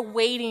we're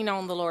waiting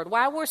on the Lord,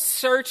 while we're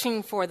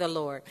searching for the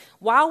Lord,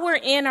 while we're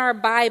in our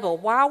Bible,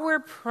 while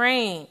we're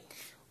praying,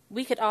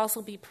 we could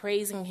also be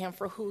praising him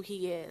for who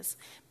he is.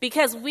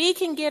 Because we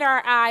can get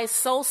our eyes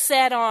so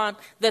set on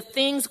the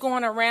things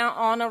going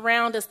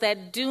around us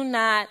that do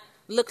not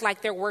look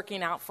like they're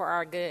working out for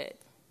our good.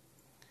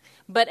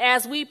 But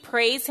as we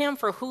praise him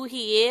for who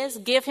he is,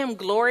 give him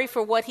glory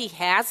for what he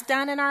has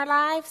done in our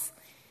lives,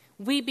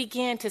 we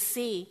begin to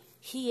see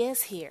he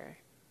is here.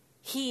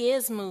 He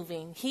is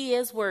moving. He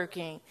is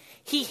working.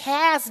 He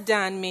has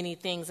done many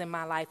things in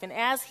my life. And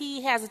as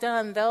he has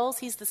done those,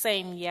 he's the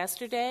same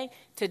yesterday,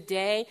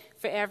 today,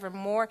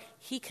 forevermore.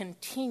 He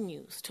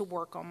continues to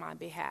work on my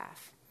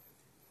behalf.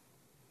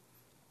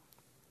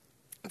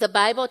 The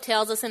Bible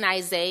tells us in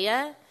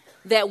Isaiah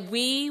that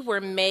we were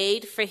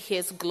made for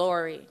his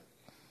glory.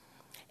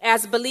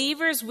 As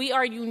believers, we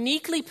are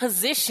uniquely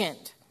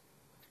positioned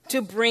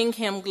to bring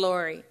him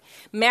glory.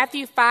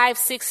 Matthew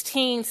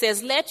 5:16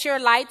 says, "Let your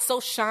light so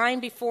shine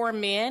before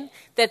men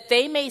that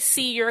they may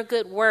see your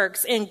good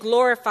works and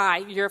glorify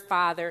your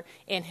Father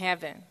in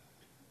heaven."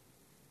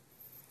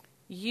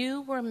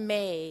 You were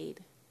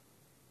made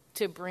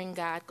to bring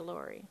God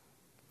glory.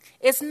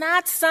 It's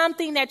not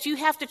something that you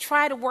have to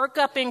try to work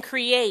up and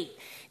create.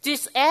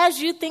 Just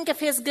as you think of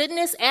his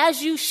goodness,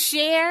 as you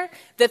share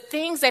the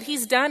things that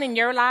he's done in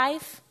your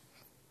life,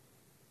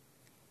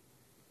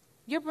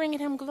 you're bringing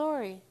him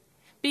glory.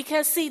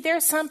 Because, see, there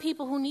are some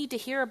people who need to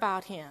hear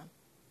about him.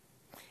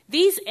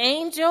 These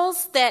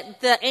angels,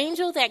 the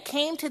angel that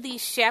came to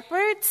these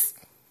shepherds,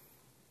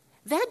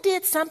 that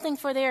did something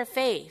for their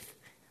faith.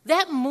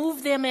 That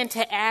moved them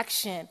into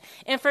action.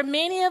 And for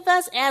many of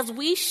us, as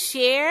we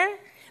share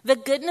the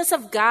goodness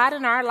of God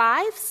in our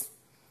lives,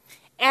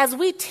 as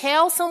we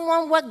tell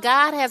someone what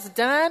God has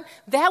done,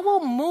 that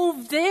will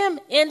move them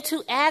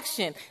into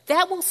action.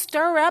 That will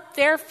stir up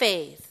their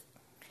faith.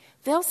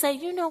 They'll say,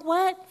 you know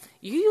what?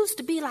 You used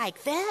to be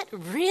like that?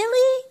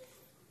 Really?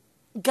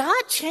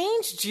 God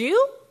changed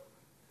you?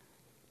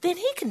 Then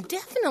he can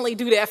definitely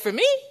do that for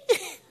me.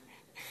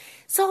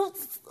 So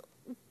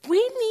we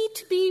need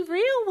to be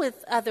real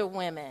with other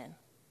women.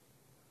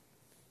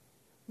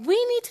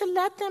 We need to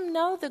let them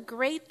know the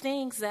great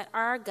things that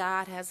our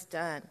God has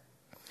done.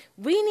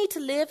 We need to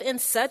live in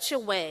such a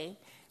way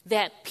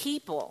that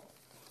people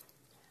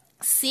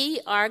see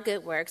our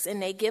good works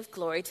and they give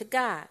glory to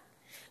God.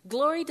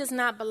 Glory does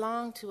not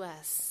belong to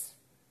us.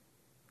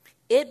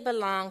 It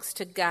belongs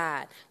to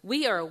God.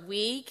 We are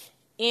weak,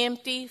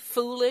 empty,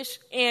 foolish,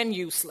 and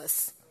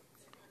useless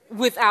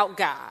without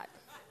God.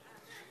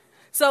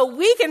 So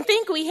we can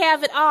think we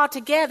have it all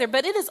together,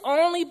 but it is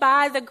only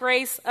by the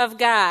grace of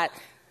God.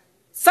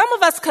 Some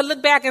of us could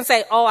look back and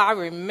say, oh, I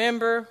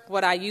remember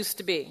what I used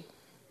to be.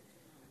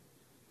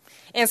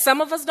 And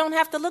some of us don't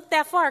have to look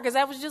that far because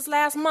that was just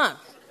last month.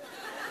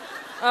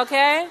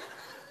 Okay?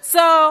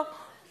 So,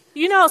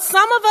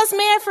 some of us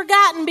may have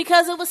forgotten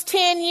because it was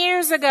 10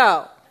 years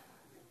ago.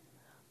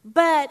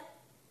 But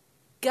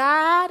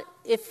God,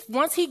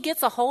 once he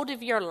gets a hold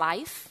of your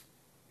life,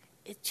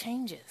 it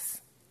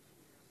changes.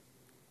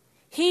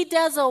 He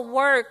does a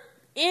work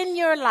in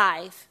your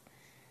life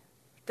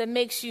that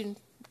makes you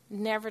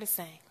never the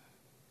same.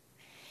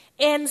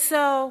 And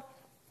so,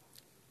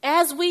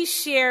 as we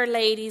share,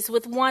 ladies,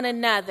 with one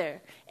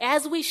another,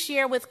 as we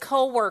share with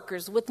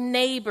coworkers, with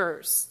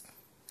neighbors,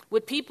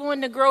 with people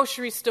in the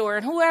grocery store,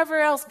 and whoever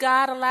else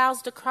God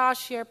allows to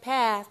cross your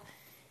path,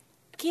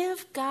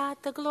 give God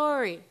the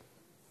glory.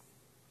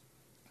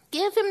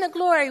 Give him the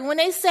glory. When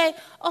they say,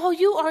 oh,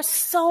 you are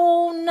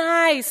so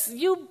nice.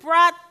 You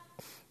brought,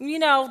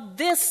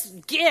 this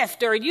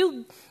gift, or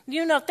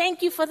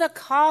thank you for the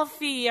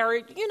coffee,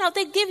 or,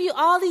 they give you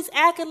all these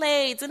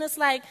accolades. And it's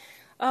like,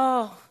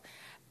 oh,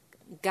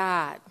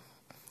 God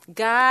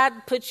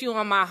put you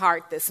on my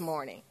heart this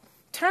morning.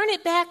 Turn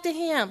it back to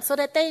him so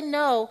that they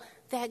know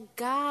that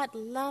God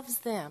loves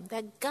them,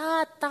 that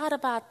God thought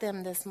about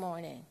them this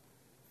morning.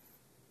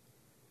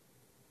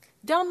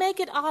 Don't make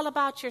it all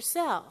about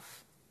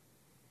yourself.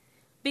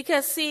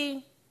 Because,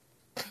 see,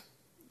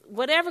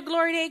 whatever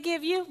glory they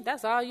give you,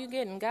 that's all you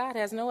get, and God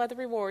has no other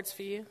rewards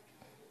for you.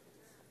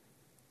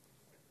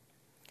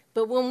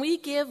 But when we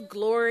give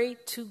glory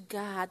to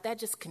God, that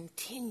just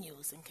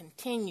continues and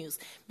continues.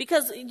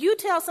 Because you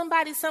tell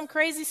somebody some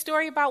crazy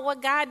story about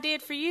what God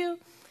did for you,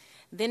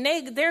 then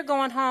they're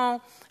going home,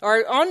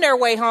 or on their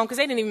way home, because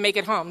they didn't even make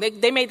it home.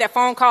 They made that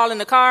phone call in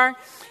the car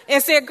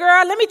and said,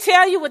 girl, let me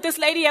tell you what this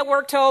lady at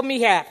work told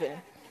me happened.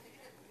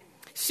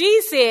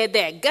 She said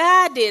that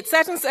God did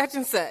such and such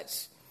and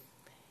such.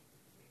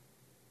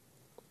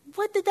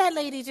 What did that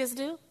lady just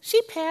do?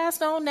 She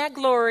passed on that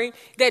glory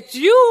that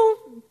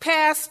you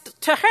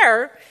passed to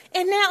her,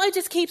 and now it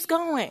just keeps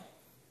going.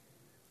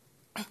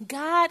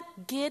 God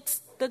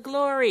gets the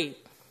glory.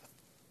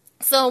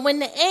 So when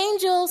the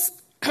angels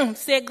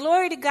said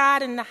glory to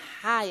God in the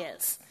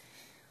highest,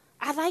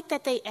 I like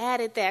that they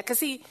added that, because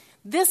see,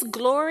 this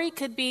glory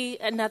could be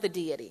another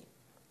deity.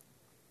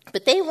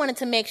 But they wanted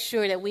to make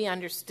sure that we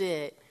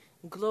understood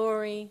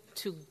glory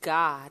to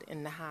God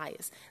in the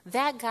highest.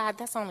 That God,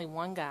 that's only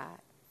one God.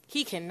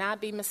 He cannot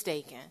be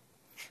mistaken.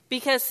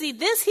 Because, see,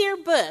 this here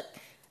book,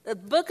 the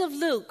book of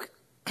Luke,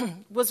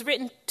 was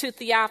written to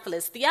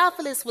Theophilus.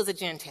 Theophilus was a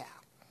Gentile.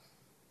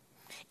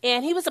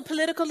 And he was a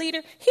political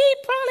leader. He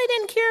probably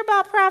didn't care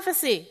about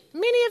prophecy.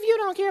 Many of you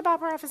don't care about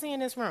prophecy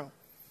in this room,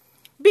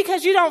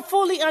 because you don't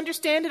fully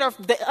understand it or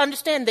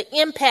understand the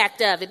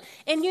impact of it.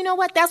 And you know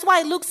what? That's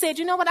why Luke said,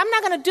 you know what? I'm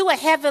not going to do a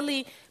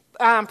heavily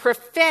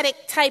prophetic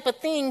type of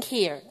thing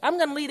here. I'm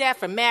going to leave that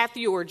for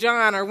Matthew or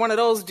John or one of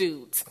those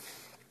dudes.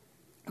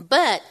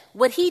 But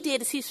what he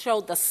did is he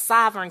showed the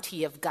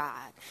sovereignty of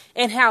God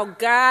and how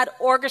God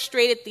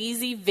orchestrated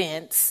these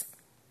events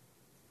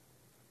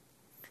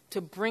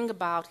to bring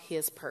about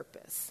his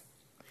purpose.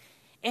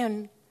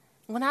 And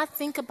when I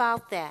think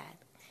about that,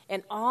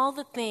 and all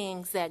the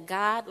things that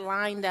God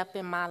lined up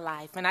in my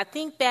life. And I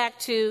think back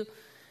to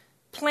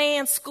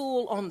playing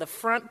school on the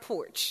front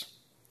porch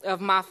of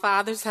my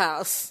father's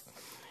house.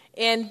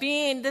 And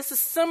this is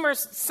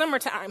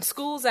summertime,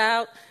 school's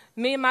out.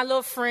 Me and my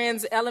little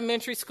friends,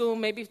 elementary school,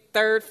 maybe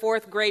 3rd,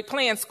 4th grade,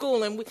 playing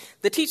school. And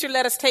the teacher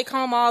let us take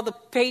home all the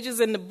pages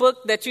in the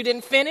book that you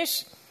didn't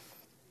finish.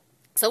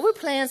 So we're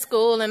playing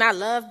school, and I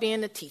love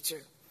being a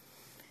teacher.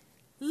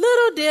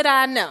 Little did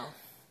I know,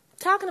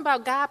 talking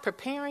about God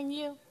preparing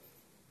you,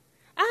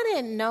 I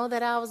didn't know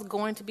that I was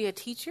going to be a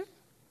teacher.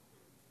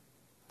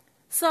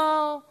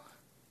 So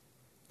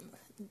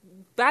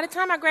by the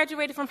time I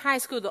graduated from high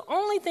school, the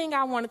only thing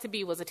I wanted to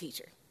be was a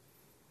teacher.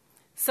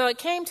 So it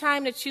came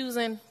time to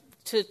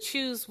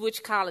choose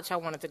which college I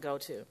wanted to go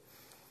to.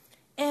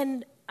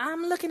 And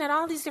I'm looking at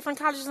all these different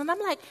colleges, and I'm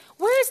like,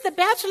 where's the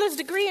bachelor's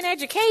degree in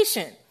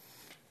education?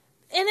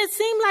 And it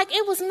seemed like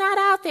it was not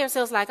out there.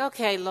 So I was like,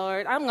 okay,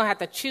 Lord, I'm going to have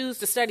to choose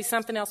to study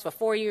something else for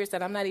 4 years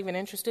that I'm not even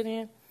interested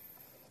in.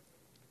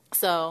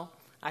 So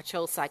I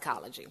chose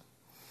psychology.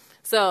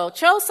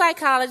 Chose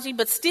psychology,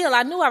 but still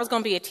I knew I was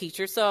going to be a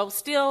teacher. So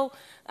still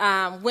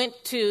went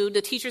to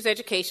the teacher's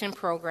education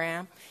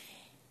program.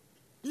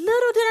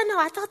 Little did I know,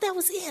 I thought that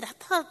was it. I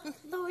thought,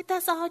 Lord,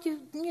 that's all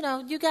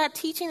you got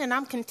teaching, and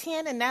I'm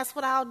content, and that's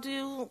what I'll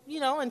do,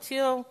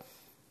 until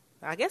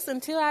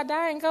I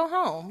die and go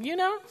home,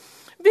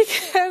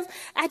 because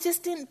I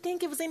just didn't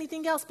think it was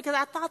anything else, because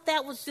I thought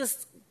that was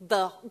just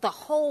the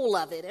whole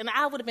of it, and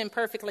I would have been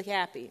perfectly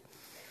happy.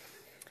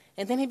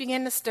 And then he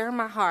began to stir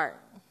my heart.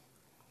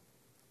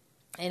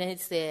 And it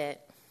said,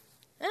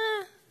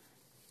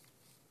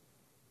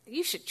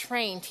 you should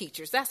train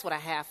teachers. That's what I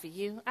have for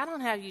you. I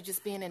don't have you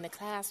just being in the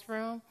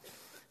classroom.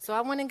 So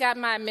I went and got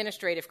my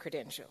administrative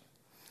credential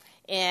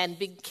and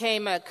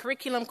became a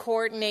curriculum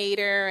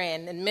coordinator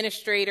and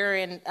administrator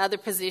and other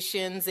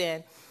positions.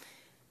 And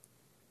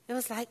it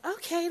was like,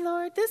 okay,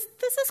 Lord, this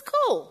is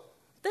cool.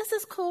 This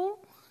is cool.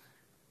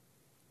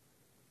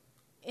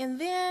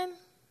 And then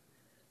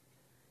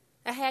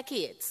I had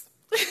kids.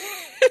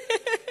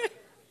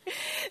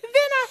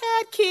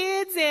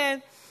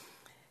 And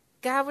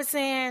God was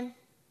saying,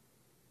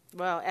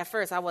 well, at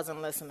first I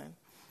wasn't listening,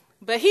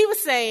 but he was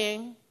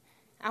saying,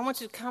 I want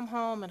you to come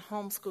home and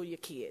homeschool your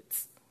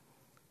kids.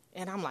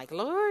 And I'm like,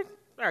 Lord,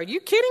 are you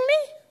kidding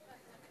me?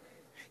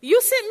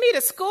 You sent me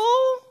to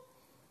school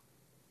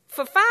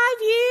for 5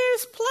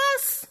 years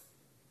plus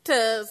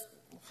to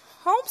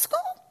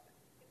homeschool?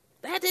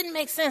 That didn't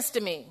make sense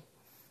to me.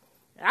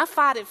 I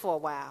fought it for a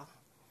while.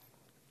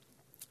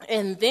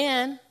 And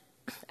then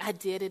I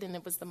did it, and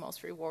it was the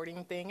most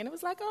rewarding thing. And it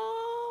was like,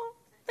 oh,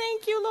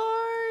 thank you,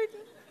 Lord.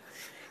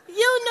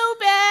 You knew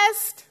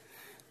best.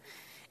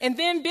 And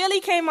then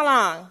Billy came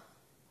along,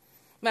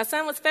 my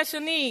son with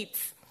special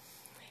needs.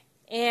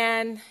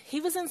 And he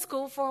was in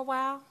school for a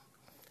while,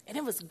 and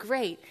it was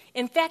great.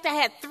 In fact, I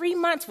had 3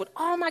 months with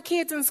all my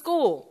kids in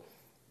school.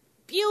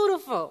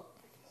 Beautiful.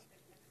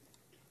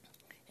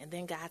 And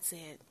then God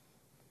said,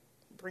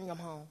 bring them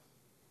home.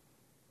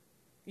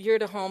 You're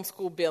the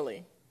homeschool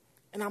Billy.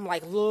 And I'm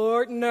like,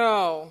 Lord,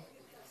 no.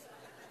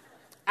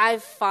 I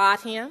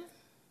fought him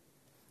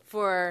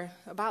for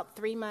about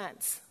 3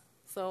 months.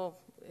 So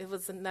it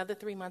was another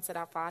 3 months that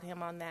I fought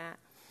him on that.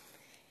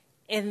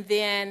 And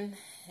then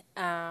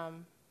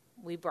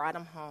we brought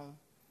him home.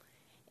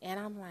 And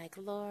I'm like,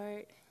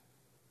 Lord,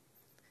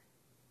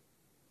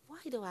 why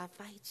do I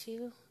fight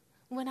you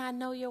when I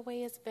know your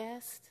way is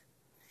best?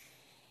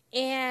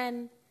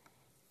 And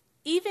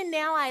even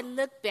now I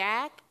look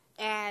back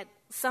at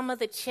some of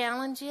the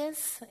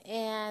challenges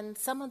and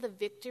some of the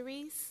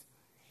victories,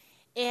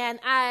 and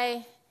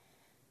I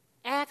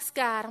ask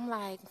God, I'm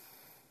like,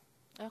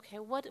 okay,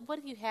 what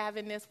do you have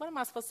in this? What am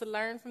I supposed to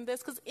learn from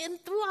this? Because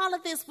through all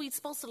of this, we're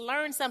supposed to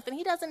learn something.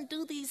 He doesn't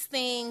do these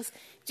things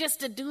just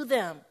to do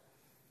them.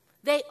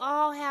 They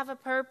all have a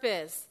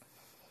purpose.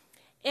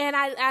 And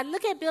I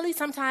look at Billy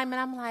sometime,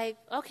 and I'm like,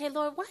 okay,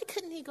 Lord, why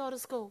couldn't he go to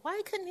school?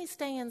 Why couldn't he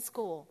stay in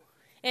school?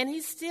 And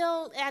he's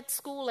still at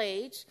school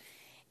age.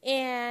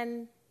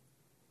 And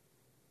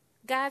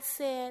God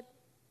said,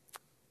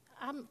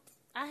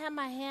 I have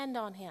my hand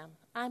on him.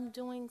 I'm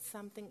doing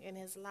something in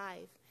his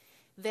life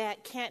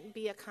that can't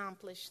be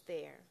accomplished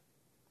there.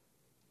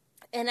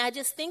 And I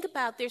just think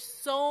about, there's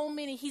so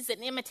many, he's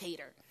an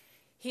imitator.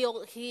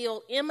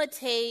 He'll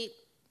imitate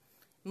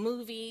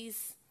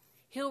movies.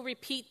 He'll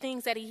repeat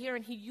things that he hears,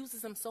 and he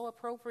uses them so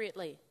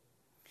appropriately.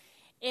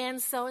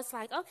 And so it's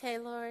like, okay,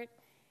 Lord,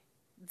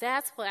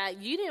 that's why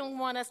you didn't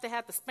want us to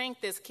have to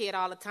spank this kid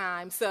all the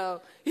time.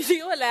 So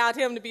you allowed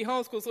him to be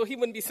homeschooled so he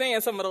wouldn't be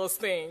saying some of those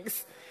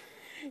things,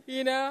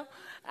 you know.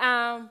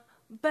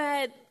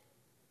 But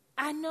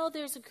I know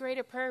there's a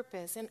greater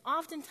purpose. And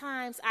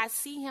oftentimes I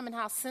see him and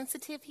how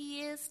sensitive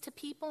he is to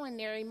people and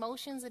their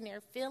emotions and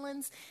their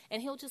feelings.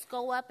 And he'll just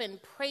go up and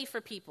pray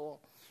for people.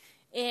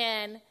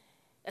 And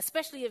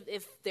especially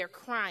if they're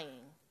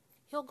crying,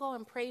 he'll go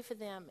and pray for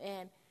them,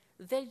 and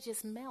they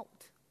just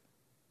melt.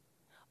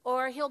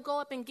 Or he'll go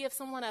up and give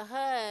someone a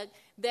hug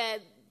that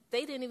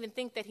they didn't even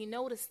think that he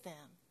noticed them.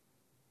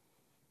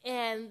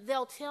 And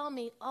they'll tell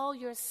me, oh,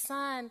 your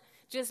son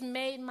just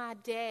made my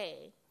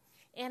day.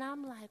 And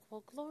I'm like,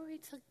 well, glory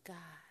to God.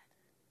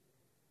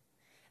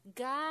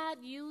 God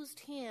used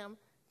him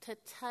to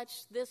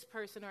touch this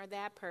person or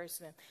that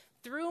person.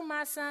 Through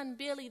my son,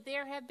 Billy,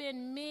 there have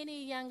been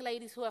many young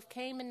ladies who have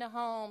came in the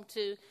home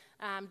to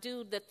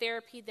do the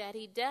therapy that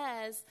he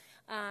does,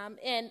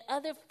 and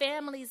other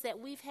families that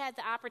we've had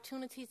the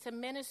opportunity to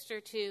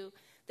minister to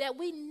that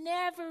we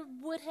never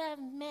would have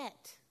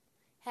met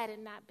had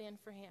it not been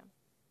for him.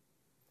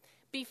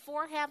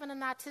 Before having an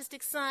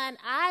autistic son,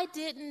 I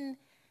didn't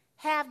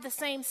have the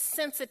same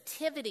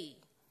sensitivity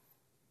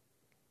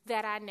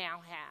that I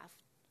now have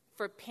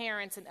for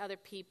parents and other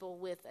people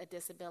with a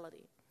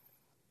disability.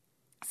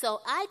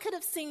 So I could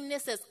have seen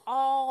this as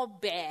all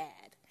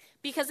bad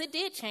because it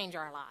did change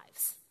our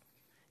lives.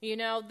 You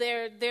know,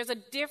 there's a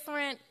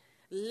different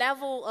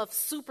level of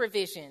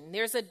supervision.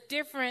 There's a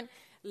different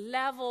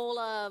level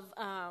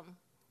of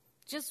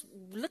just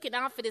looking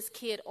out for this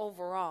kid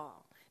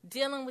overall,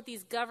 dealing with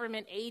these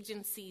government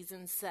agencies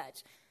and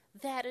such.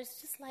 That is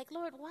just like,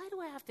 Lord, why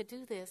do I have to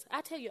do this?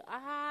 I tell you,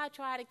 I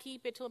try to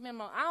keep it to a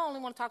minimum. I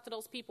only want to talk to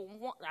those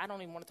people. I don't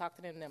even want to talk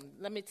to them.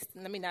 Let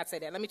me not say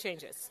that. Let me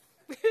change this.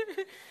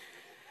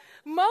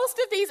 Most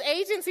of these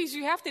agencies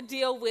you have to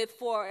deal with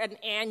for an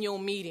annual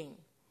meeting.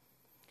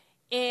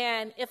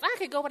 And if I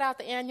could go without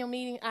the annual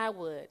meeting, I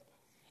would.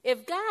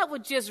 If God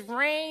would just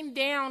rain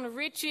down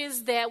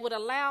riches that would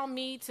allow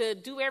me to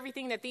do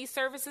everything that these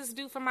services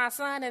do for my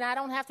son and I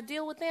don't have to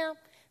deal with them,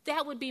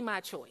 that would be my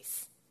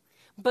choice.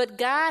 But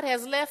God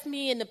has left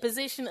me in the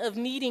position of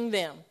needing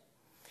them.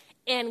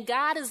 And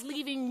God is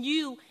leaving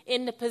you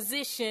in the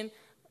position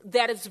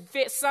that is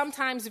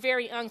sometimes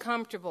very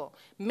uncomfortable.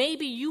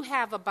 Maybe you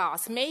have a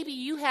boss. Maybe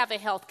you have a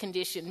health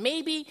condition.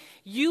 Maybe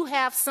you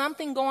have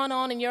something going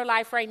on in your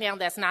life right now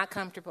that's not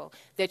comfortable,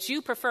 that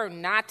you prefer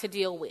not to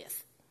deal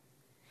with.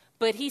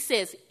 But he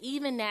says,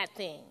 even that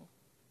thing,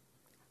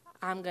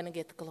 I'm going to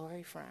get the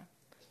glory from.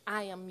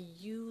 I am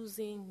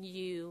using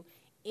you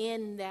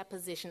in that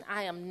position.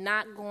 I am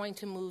not going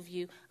to move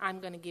you. I'm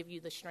going to give you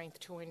the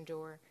strength to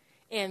endure.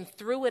 And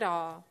through it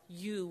all,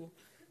 you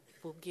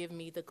will give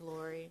me the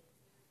glory.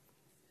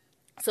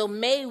 So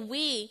may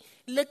we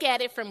Look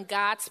at it from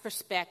God's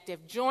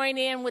perspective. Join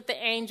in with the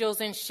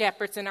angels and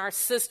shepherds and our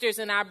sisters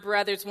and our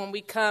brothers when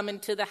we come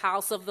into the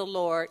house of the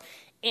Lord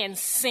and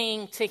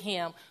sing to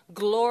him.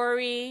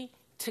 Glory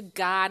to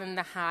God in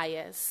the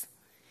highest.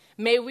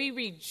 May we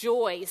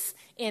rejoice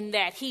in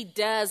that he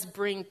does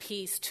bring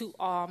peace to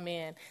all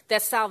men,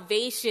 that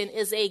salvation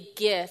is a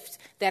gift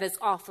that is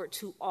offered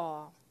to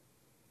all.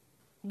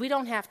 We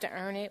don't have to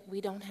earn it.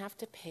 We don't have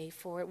to pay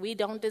for it. We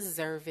don't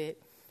deserve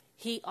it.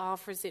 He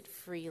offers it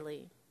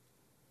freely.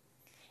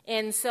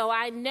 And so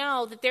I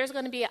know that there's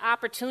going to be an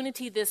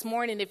opportunity this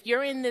morning if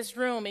you're in this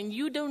room and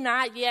you do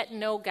not yet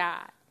know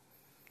God.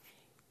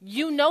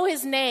 You know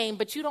his name,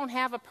 but you don't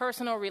have a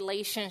personal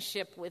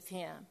relationship with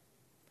him.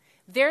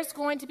 There's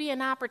going to be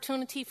an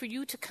opportunity for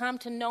you to come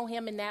to know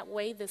him in that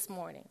way this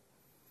morning.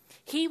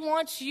 He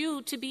wants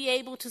you to be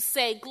able to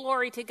say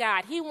glory to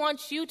God. He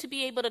wants you to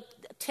be able to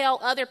tell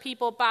other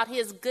people about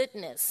his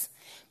goodness.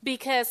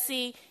 Because,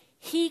 see,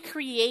 he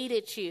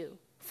created you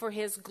for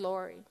his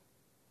glory.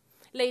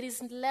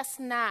 Ladies, let's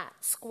not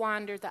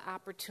squander the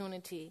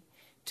opportunity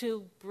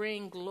to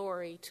bring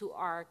glory to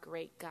our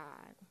great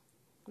God.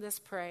 Let's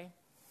pray.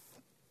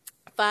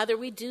 Father,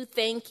 we do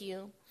thank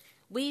you.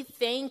 We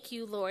thank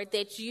you, Lord,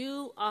 that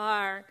you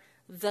are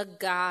the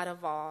God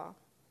of all,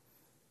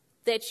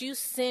 that you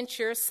sent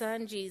your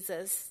son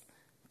Jesus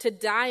to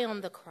die on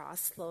the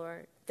cross,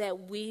 Lord,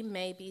 that we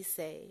may be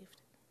saved.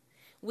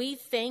 We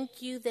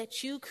thank you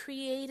that you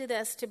created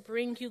us to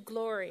bring you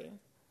glory,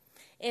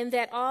 and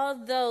that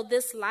although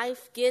this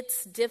life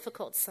gets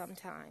difficult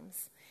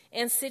sometimes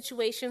and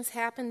situations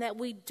happen that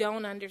we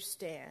don't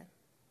understand,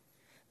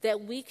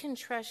 that we can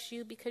trust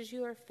you because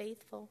you are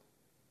faithful.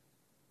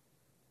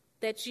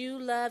 That you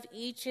love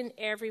each and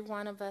every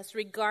one of us,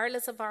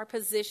 regardless of our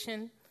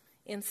position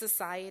in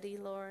society,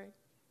 Lord.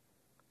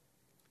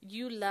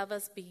 You love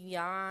us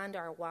beyond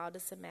our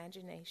wildest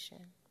imagination.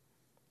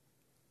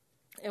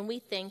 And we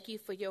thank you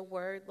for your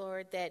word,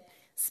 Lord, that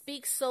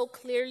speaks so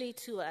clearly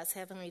to us,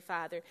 Heavenly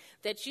Father,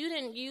 that you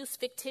didn't use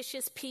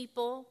fictitious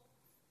people,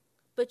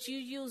 but you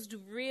used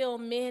real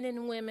men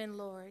and women,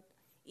 Lord.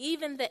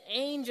 Even the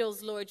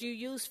angels, Lord, you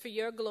used for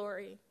your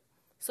glory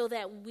so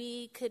that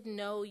we could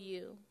know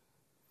you.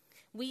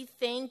 We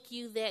thank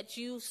you that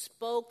you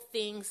spoke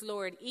things,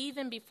 Lord,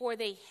 even before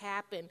they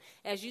happened.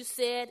 As you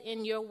said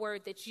in your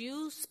word, that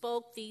you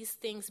spoke these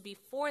things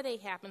before they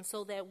happened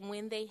so that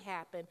when they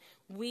happen,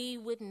 we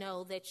would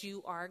know that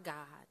you are God.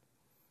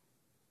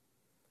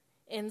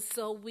 And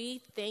so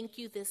we thank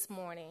you this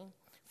morning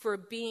for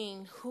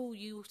being who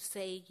you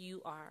say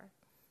you are.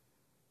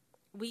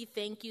 We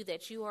thank you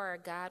that you are a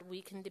God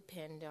we can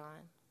depend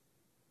on.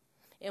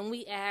 And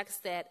we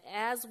ask that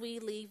as we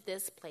leave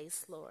this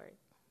place, Lord,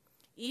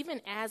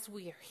 even as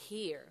we are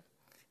here,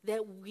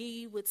 that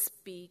we would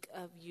speak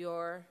of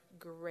your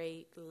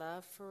great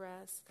love for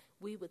us.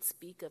 We would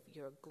speak of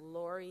your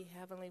glory,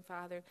 Heavenly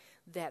Father,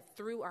 that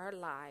through our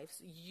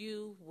lives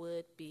you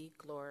would be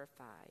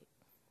glorified.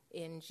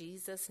 In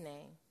Jesus'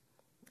 name,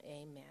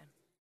 amen.